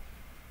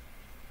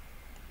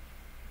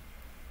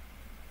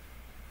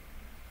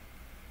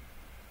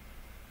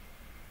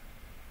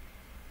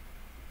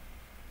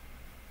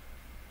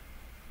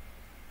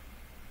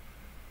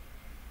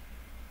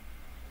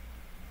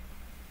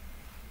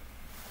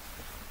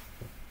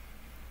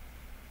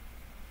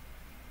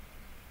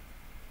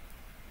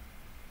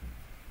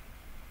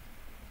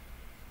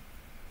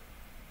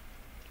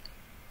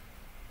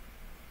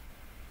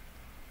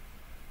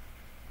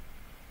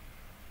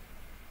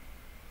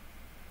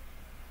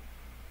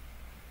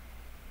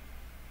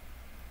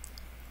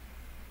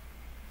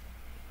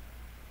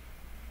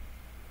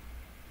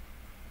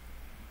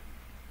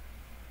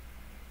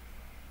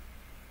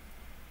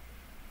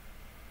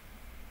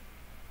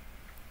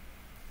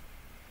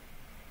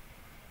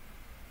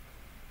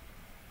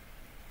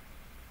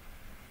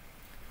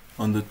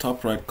 On the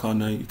top right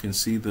corner, you can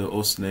see the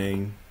host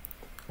name,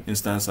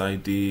 instance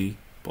ID,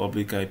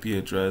 public IP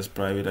address,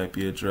 private IP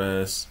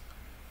address,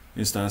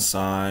 instance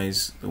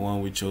size, the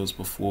one we chose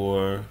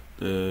before,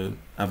 the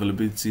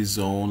availability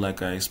zone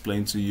like I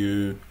explained to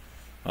you.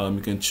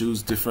 You can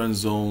choose different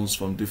zones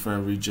from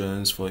different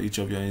regions for each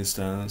of your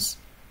instance.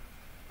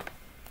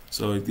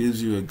 So it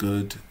gives you a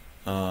good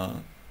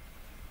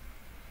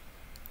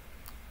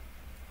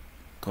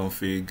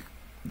config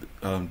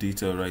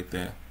detail right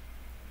there.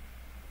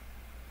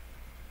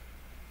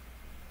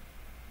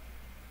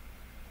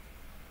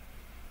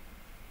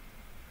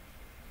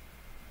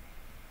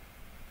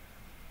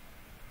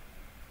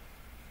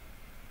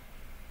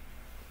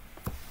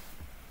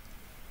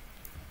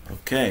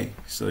 Okay,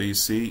 so you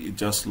see it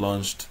just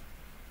launched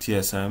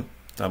TSM,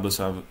 Tableau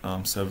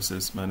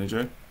Services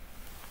Manager.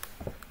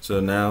 So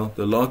now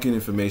the login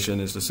information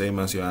is the same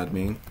as your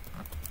admin.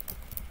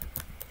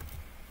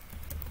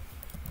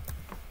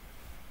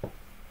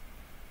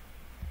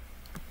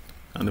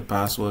 And the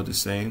password is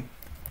the same.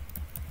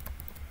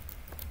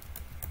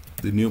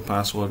 The new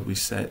password we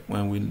set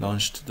when we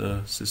launched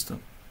the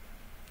system.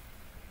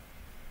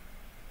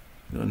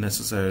 You don't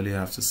necessarily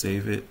have to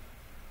save it.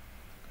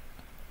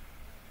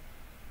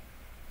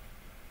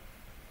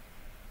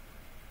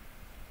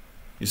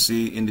 You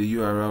see in the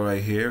URL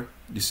right here,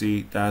 you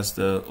see that's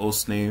the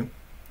host name.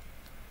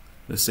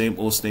 The same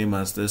host name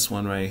as this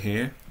one right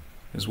here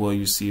is what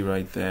you see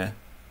right there.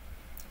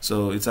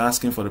 So it's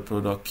asking for the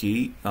product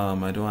key. I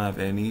don't have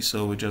any,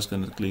 so we're just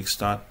going to click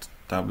Start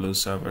Tableau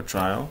Server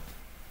Trial.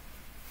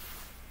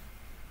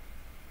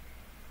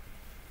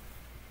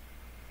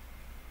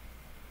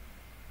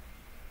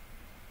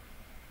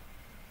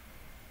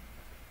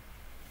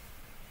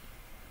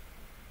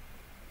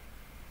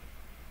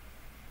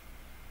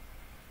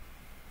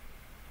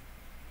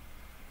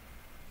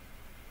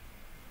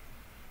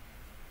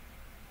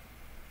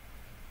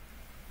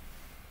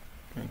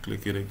 And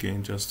click it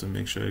again just to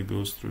make sure it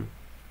goes through.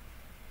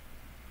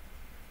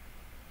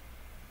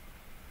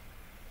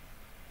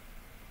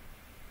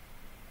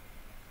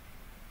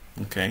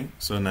 Okay,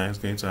 so now it's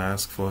going to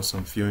ask for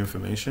some few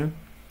information.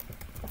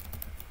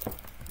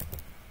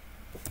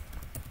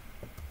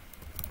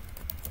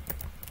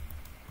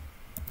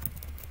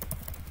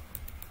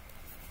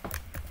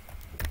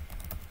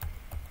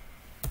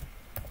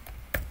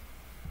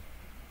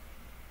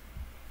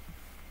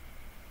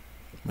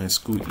 My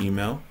school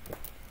email.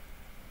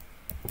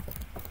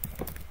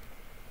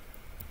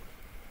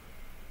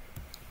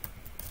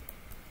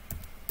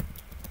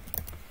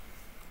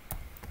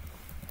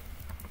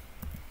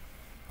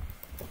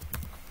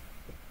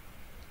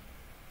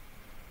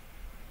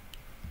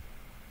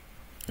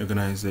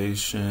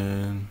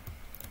 Organization,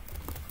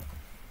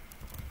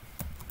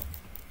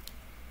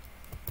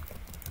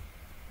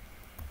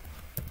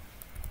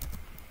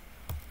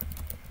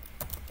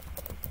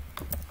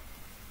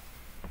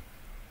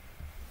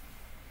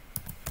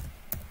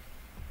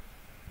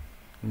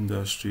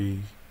 industry,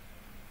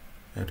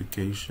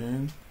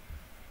 education,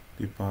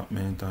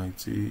 department,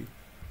 IT,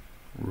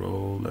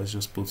 role, let's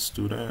just put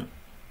student,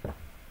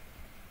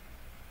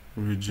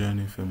 region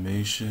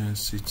information,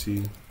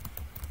 city,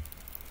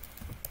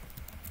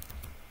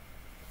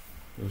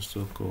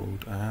 postal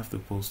code. I have the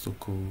postal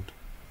code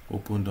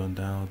opened on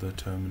that other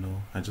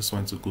terminal. I just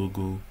went to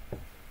Google.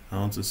 I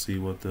want to see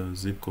what the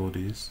zip code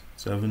is,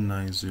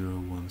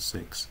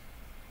 79016.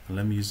 And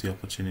let me use the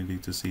opportunity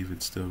to see if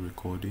it's still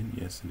recording.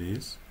 Yes, it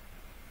is.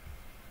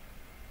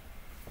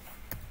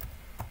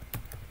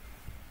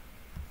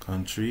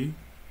 Country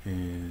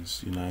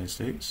is United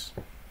States.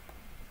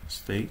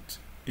 State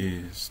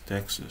is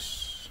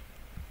Texas.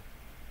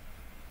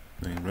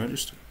 Then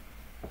register.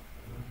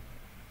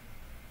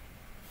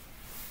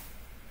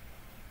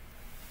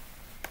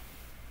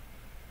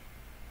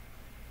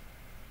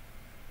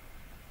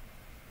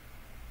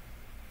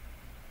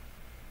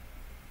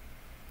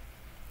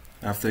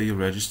 After you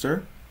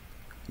register,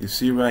 you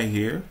see right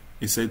here,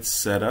 it says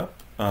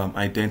setup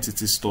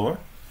identity store.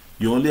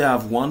 You only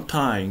have one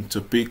time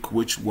to pick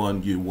which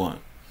one you want.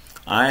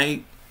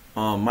 My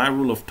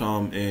rule of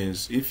thumb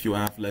is if you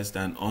have less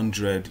than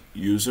 100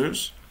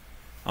 users,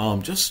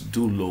 just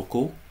do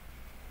local,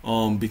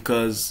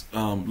 because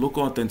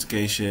local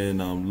authentication,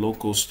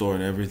 local store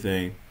and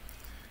everything,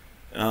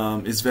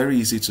 it's very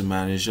easy to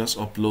manage. Just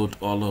upload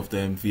all of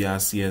them via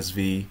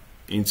CSV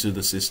into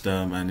the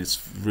system and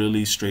it's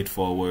really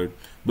straightforward.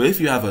 But if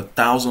you have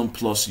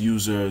 1,000+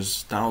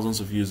 users,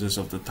 thousands of users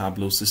of the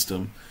Tableau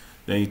system,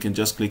 then you can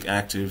just click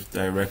Active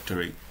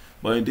Directory.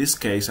 But in this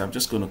case, I'm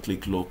just going to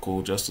click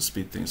local just to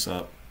speed things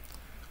up.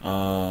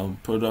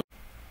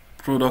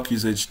 Product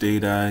usage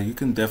data, you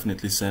can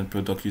definitely send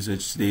product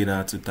usage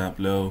data to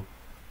Tableau.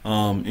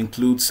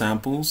 Include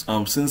samples.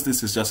 Since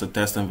this is just a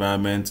test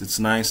environment, it's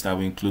nice that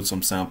we include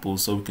some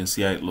samples so we can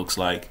see how it looks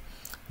like.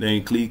 Then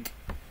you click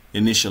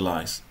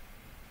initialize.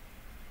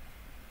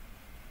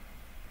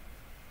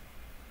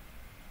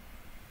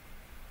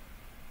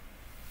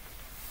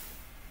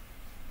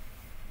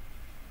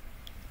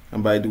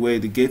 And by the way,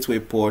 the gateway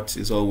port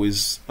is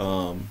always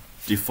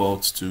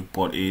default to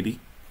port 80.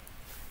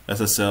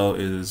 SSL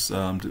is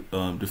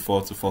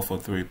default to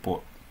 443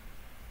 port.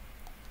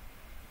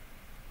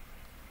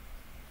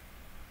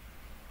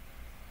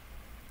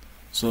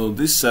 So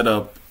this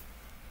setup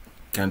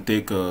can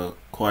take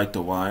quite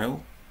a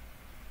while.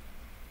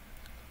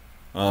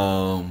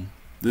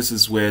 This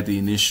is where the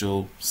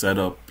initial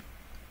setup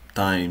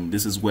time,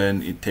 this is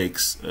when it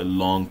takes a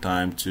long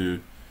time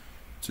to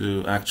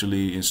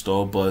actually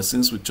install. But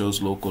since we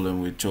chose local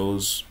and we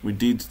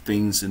did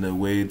things in a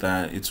way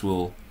that it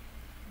will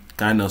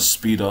kind of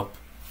speed up,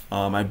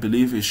 I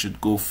believe it should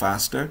go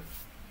faster.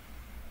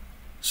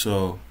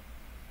 So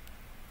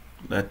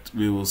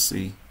we will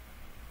see.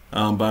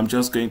 But I'm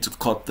just going to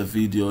cut the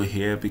video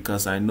here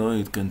because I know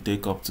it can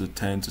take up to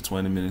 10 to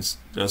 20 minutes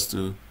just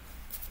to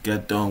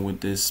get done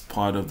with this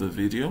part of the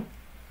video.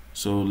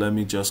 So let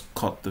me just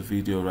cut the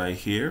video right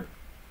here.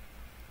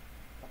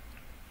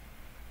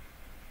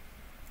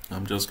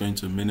 I'm just going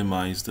to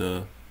minimize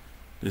the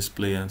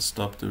display and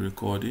stop the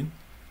recording.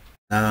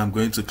 Now I'm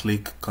going to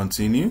click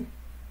continue.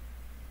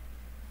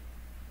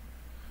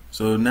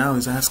 So now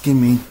it's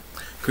asking me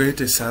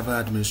create a server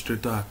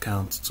administrator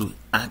account to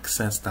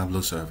access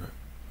Tableau server.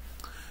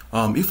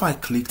 If I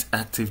clicked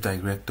Active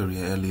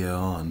Directory earlier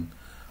on,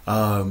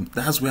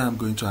 that's where I'm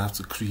going to have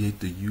to create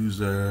the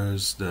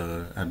users,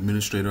 the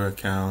administrator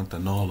account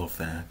and all of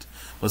that.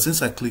 But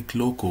since I click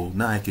local,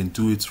 now I can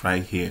do it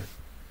right here.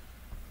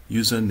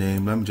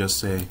 Username, let me just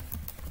say,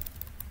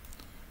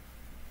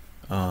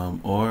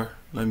 or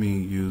let me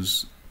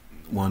use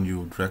one you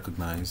would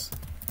recognize.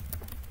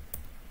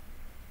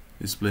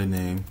 Display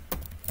name,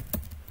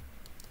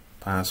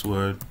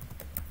 password,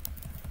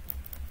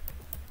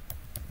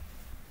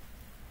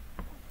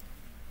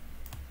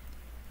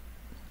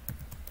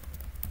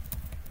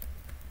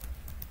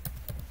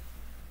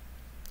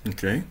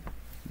 okay,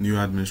 new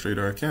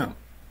administrator account.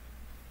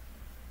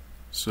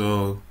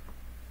 So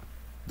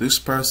this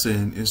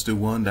person is the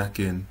one that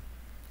can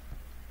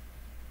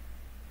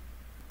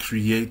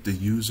create the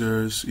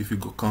users. If you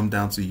come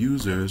down to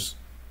users,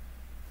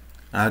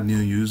 add new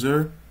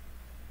user,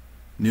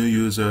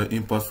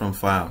 import from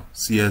file,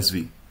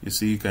 CSV. You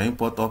see, you can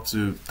import up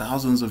to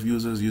thousands of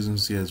users using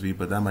CSV,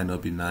 but that might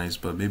not be nice,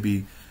 but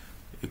maybe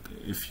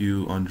a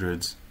few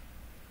hundreds.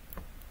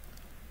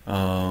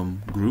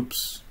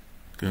 Groups,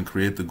 you can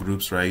create the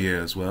groups right here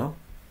as well.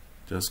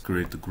 Just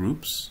create the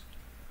groups.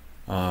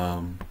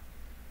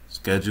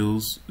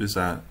 Schedules, these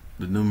are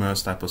the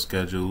numerous type of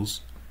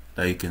schedules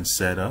that you can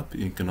set up.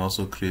 You can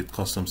also create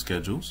custom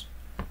schedules.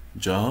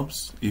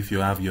 Jobs, if you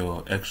have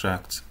your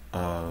extract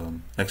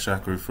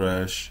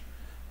refresh,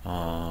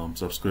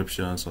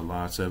 subscriptions,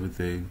 alerts,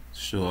 everything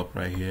show up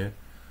right here.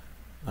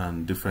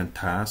 And different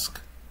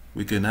tasks,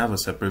 we can have a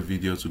separate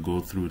video to go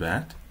through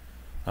that.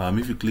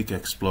 If you click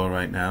explore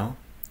right now,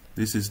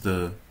 this is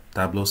the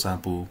Tableau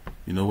sample.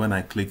 You know, when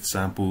I clicked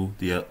sample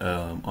the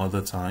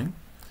other time,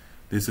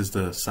 this is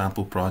the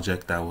sample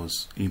project that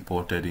was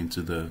imported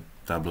into the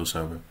Tableau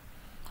server.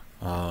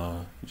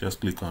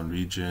 Just click on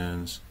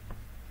regions,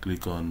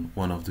 click on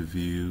one of the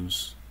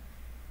views,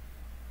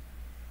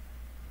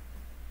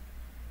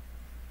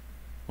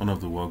 one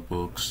of the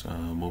workbooks,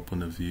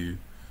 open a view.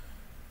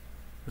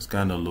 It's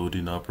kind of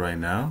loading up right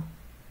now.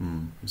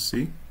 You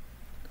see?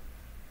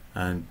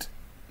 And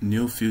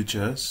new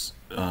features,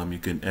 you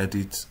can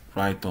edit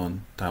right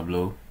on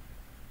Tableau,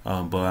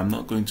 but I'm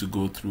not going to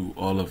go through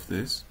all of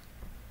this.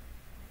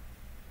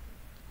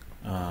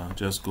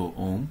 Just go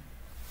home,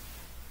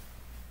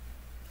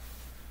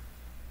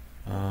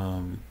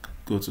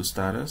 go to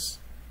status,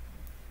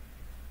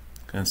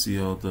 can see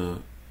all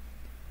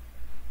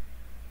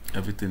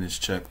everything is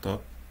checked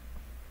up,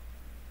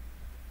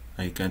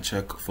 and you can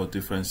check for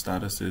different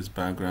statuses,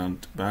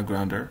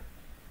 backgrounder,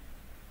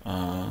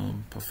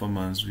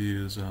 performance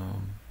views,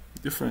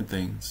 different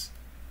things.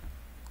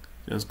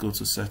 Just go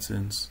to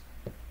settings,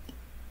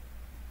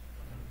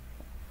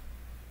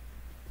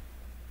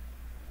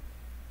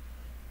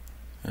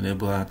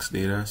 enable ask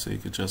data, so you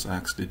could just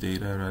ask the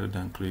data rather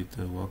than create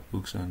the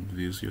workbooks and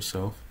views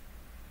yourself.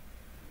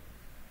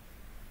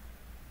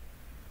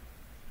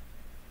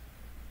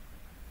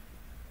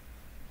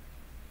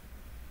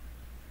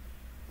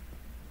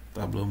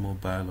 Tableau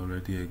mobile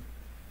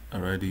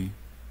already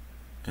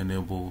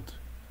enabled.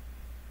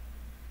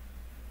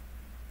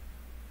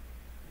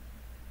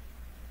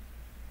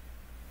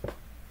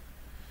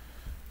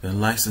 Then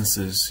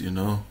licenses,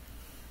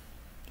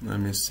 let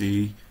me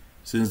see.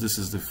 Since this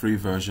is the free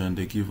version,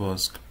 they give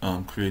us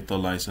creator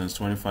license,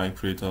 25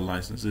 creator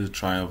license. This is a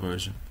trial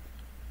version.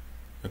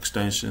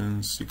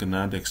 Extensions, you can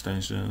add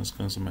extensions,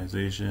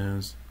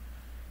 customizations.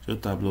 Show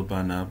Tableau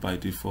banner by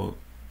default.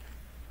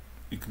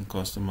 You can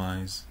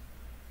customize,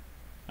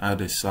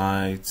 add a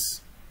site.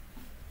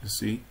 You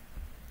see,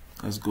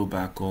 let's go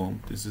back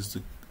home. This is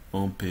the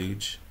home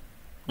page.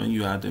 When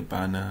you add a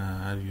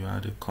banner, you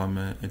add a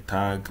comment, a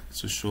tag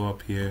to show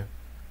up here.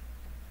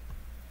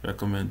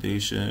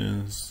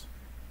 Recommendations.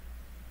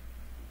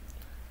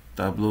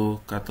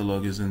 Tableau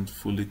catalog isn't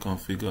fully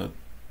configured.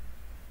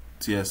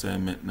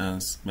 TSM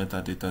maintenance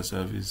metadata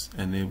service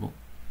enable.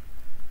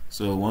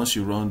 So once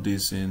you run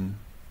this in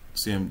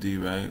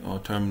CMD, right, or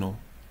terminal,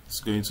 it's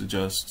going to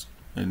just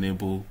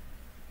enable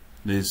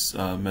this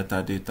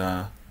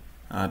metadata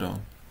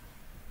add-on,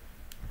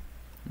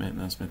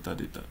 maintenance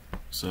metadata.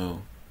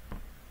 So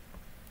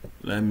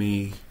let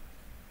me,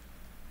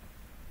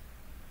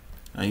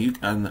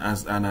 and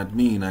as an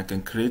admin, I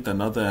can create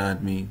another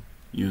admin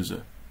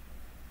user.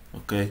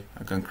 Okay,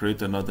 I can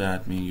create another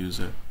admin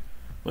user,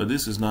 but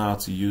this is not how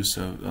to use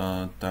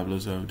Tableau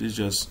server. This is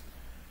just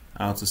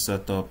how to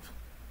set up.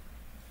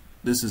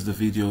 This is the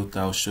video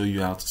that will show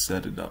you how to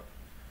set it up.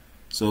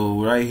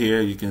 So right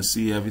here you can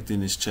see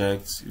everything is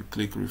checked. You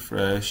click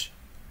refresh,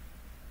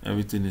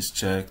 everything is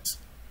checked.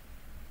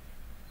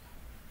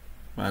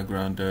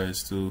 Background there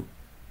is still,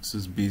 this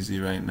is busy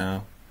right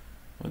now,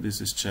 but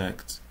this is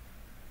checked.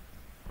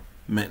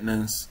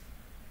 Maintenance,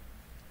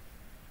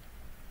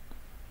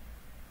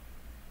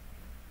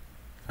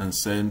 and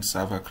send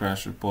server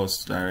crash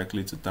reports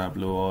directly to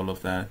Tableau, all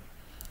of that.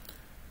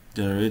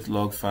 Generate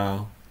log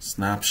file,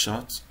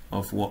 snapshot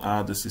of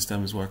how the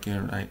system is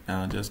working right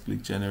now. Just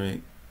click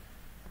generate.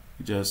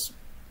 You just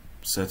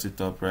set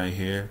it up right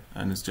here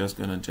and it's just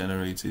gonna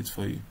generate it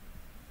for you.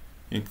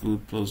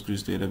 Include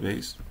Postgres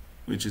database,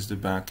 which is the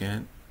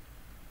backend.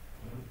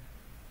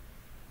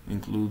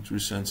 Include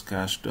recent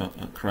crash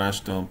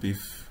dump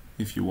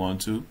if you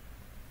want to.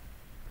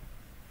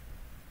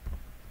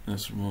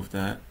 Let's remove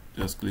that.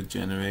 Just click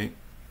generate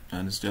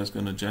and it's just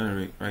gonna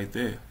generate right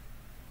there.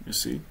 You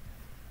see?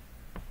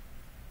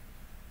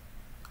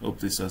 Hope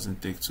this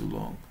doesn't take too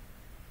long.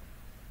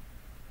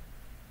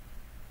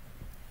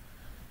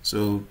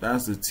 So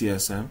that's the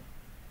TSM.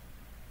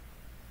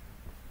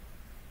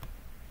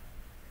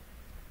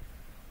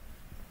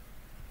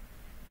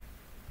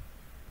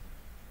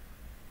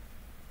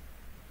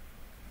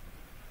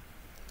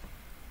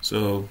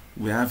 So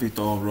we have it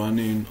all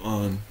running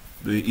on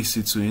the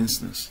EC2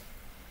 instance.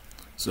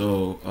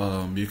 So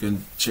you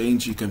can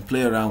change, you can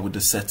play around with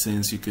the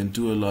settings, you can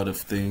do a lot of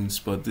things,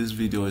 but this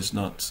video is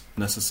not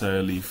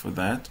necessarily for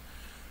that.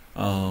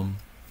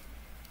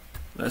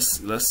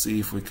 Let's see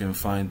if we can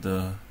find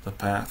the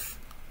path.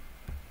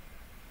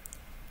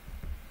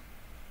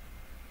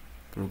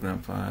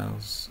 Program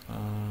files,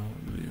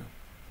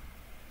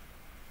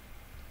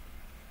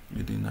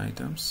 within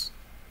items,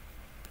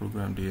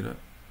 program data.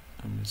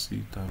 Let me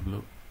see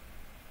Tableau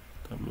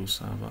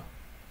server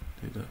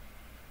data,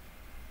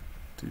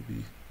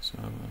 DB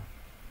server,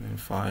 then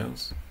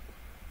files,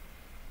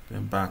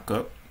 then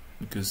backup.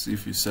 Because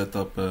if you set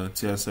up a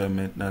TSM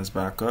maintenance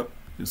backup,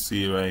 you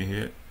see it right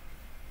here.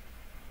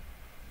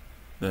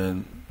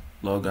 Then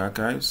log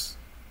archives,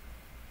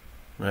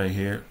 right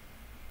here,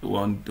 the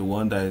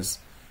one that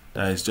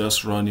is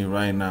just running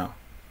right now.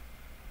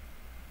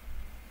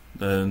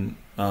 Then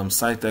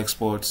site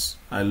exports.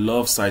 I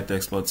love site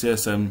exports.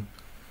 TSM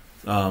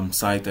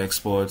site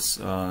exports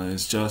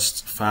is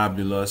just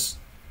fabulous.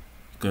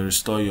 You can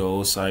restore your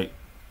whole site,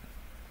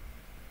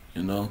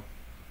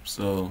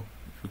 so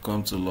if you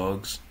come to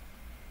logs,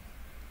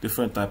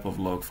 different type of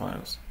log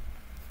files.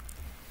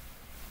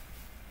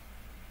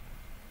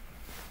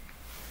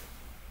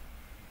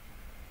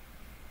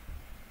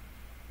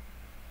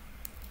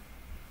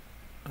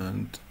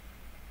 And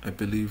I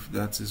believe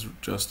that is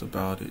just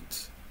about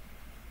it.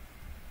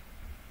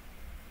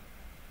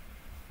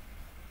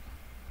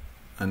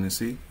 And you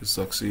see, it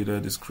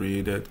succeeded, it's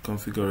created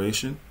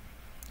configuration.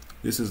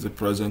 This is the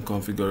present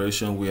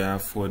configuration we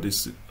have for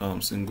this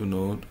single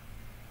node.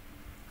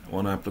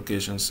 One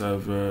application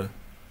server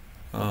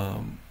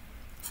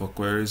for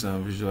queries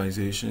and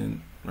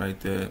visualization right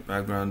there.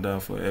 Background down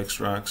for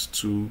extracts.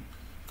 2, you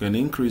can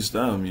increase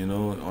them, you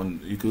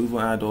could even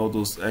add all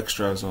those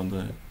extras on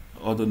the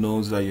other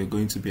nodes that you're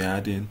going to be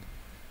adding.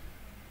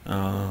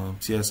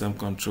 TSM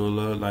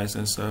controller,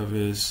 license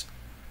service.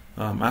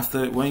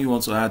 When you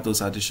want to add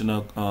those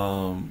additional,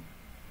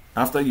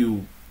 after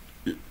you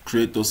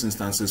create those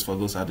instances for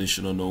those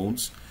additional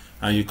nodes,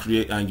 and you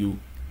create and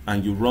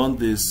you run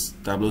this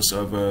Tableau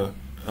server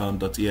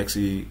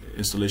 .exe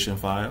installation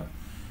file,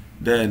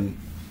 then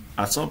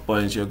at some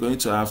point you're going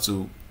to have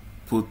to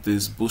put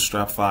this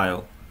bootstrap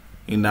file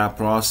in that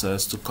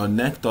process to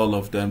connect all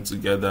of them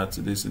together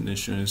to this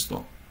initial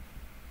install.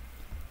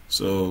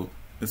 So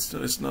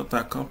it's not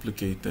that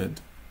complicated.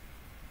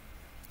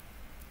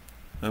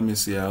 Let me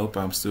see. I hope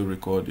I'm still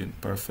recording.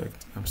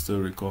 Perfect. I'm still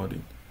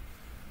recording.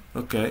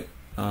 Okay.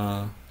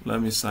 Let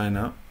me sign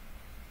up.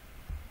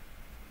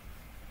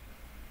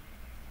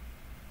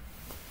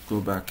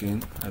 Go back in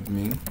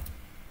admin.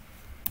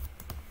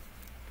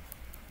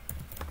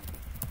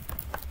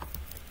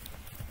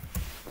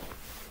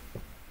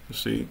 You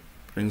see,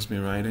 brings me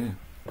right in.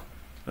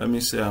 Let me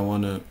say I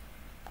want to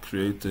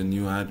create a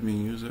new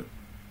admin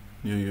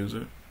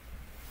user,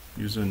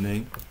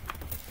 username,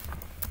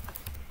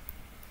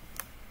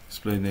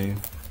 display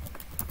name,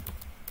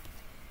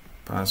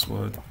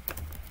 password,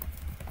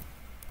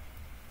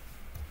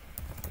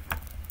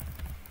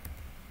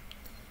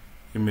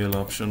 email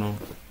optional,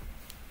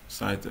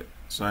 site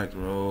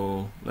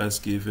role. Let's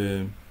give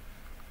him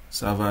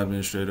server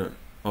administrator,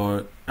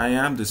 or I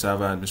am the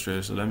server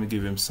administrator, so let me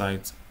give him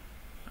site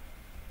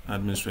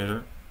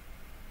administrator.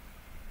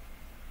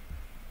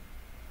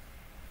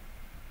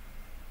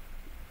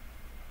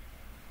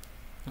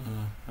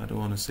 I don't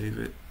want to save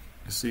it.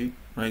 You see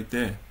right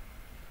there,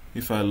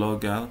 if I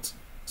log out,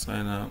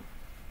 sign out,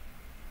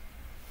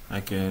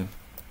 I can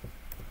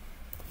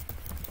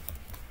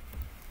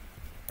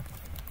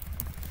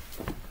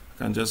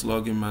just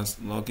log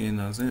in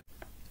as in.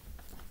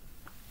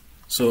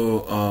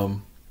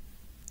 So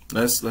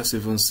let's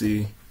even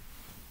see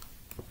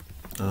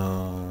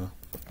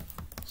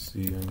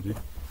CMD.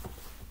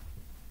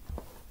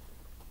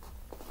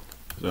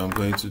 So I'm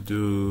going to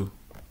do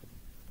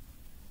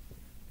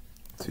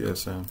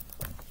TSM.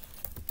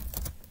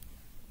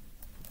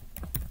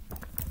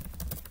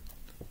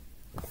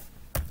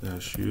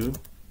 Dash U.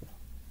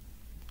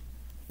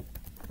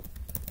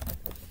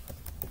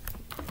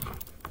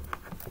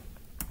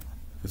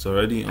 It's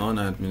already on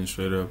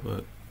administrator,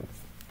 but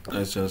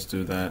let's just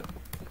do that.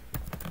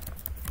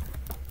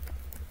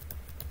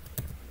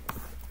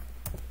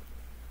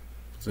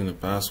 Put in the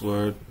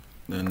password,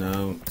 and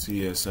now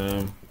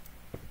TSM.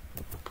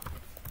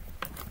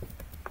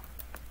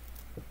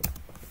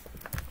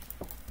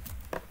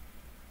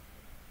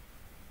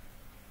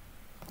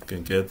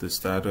 Can get the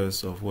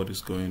status of what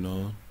is going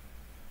on.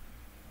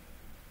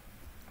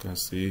 You can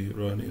see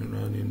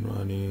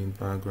running,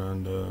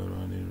 background,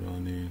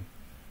 running,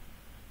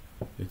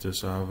 data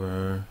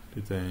server,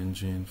 data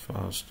engine,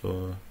 file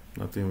store.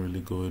 Nothing really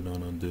going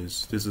on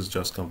this. This is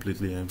just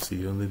completely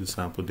empty. Only the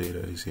sample data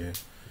is here.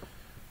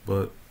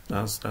 But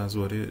that's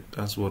what it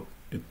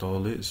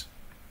all is.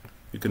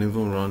 You can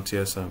even run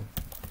TSM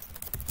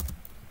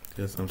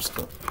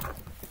stop.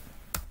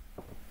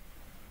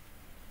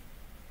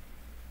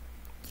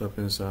 Stop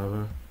in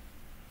server.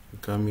 You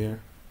come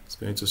here. It's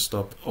going to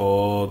stop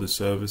all the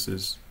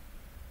services.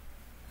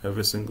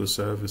 Every single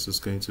service is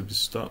going to be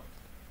stopped.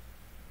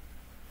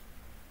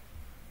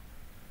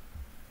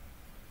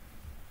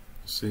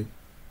 See,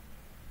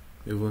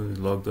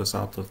 even logged us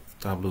out of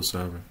Tableau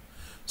server.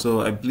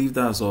 So I believe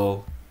that's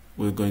all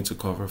we're going to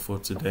cover for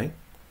today.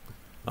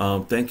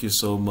 Thank you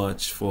so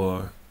much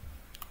for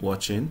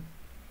watching.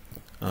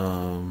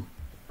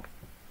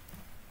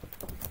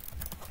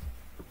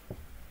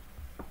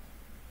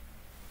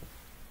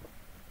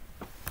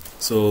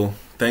 So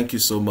thank you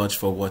so much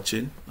for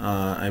watching.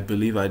 I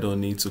believe I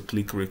don't need to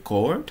click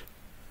record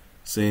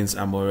since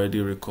I'm already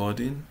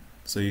recording,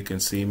 so you can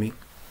see me.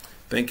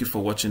 Thank you for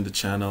watching the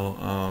channel.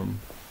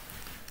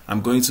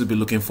 I'm going to be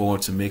looking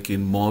forward to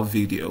making more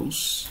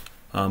videos,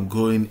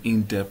 going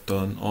in depth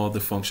on all the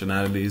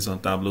functionalities on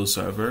Tableau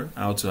server,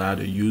 how to add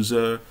a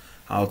user,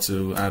 how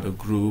to add a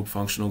group,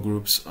 functional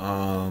groups,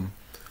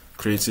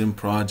 creating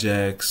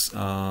projects,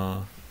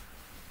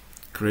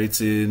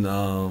 creating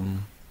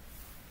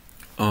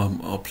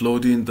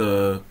uploading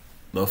the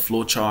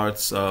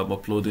flowcharts,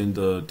 uploading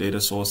the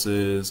data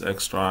sources,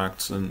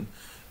 extracts, and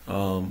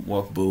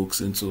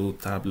workbooks into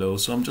Tableau.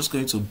 So I'm just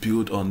going to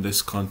build on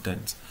this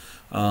content.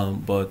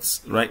 But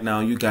right now,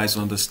 you guys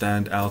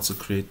understand how to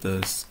create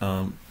this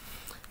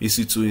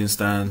EC2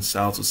 instance,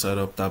 how to set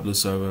up Tableau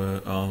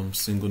server,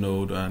 single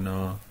node,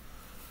 and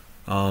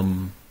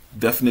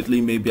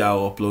definitely maybe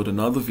I'll upload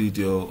another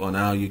video on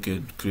how you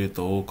can create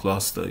the whole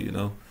cluster. You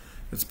know,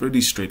 it's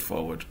pretty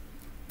straightforward.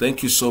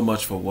 Thank you so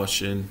much for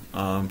watching.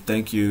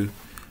 Thank you.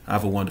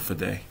 Have a wonderful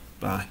day.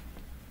 Bye.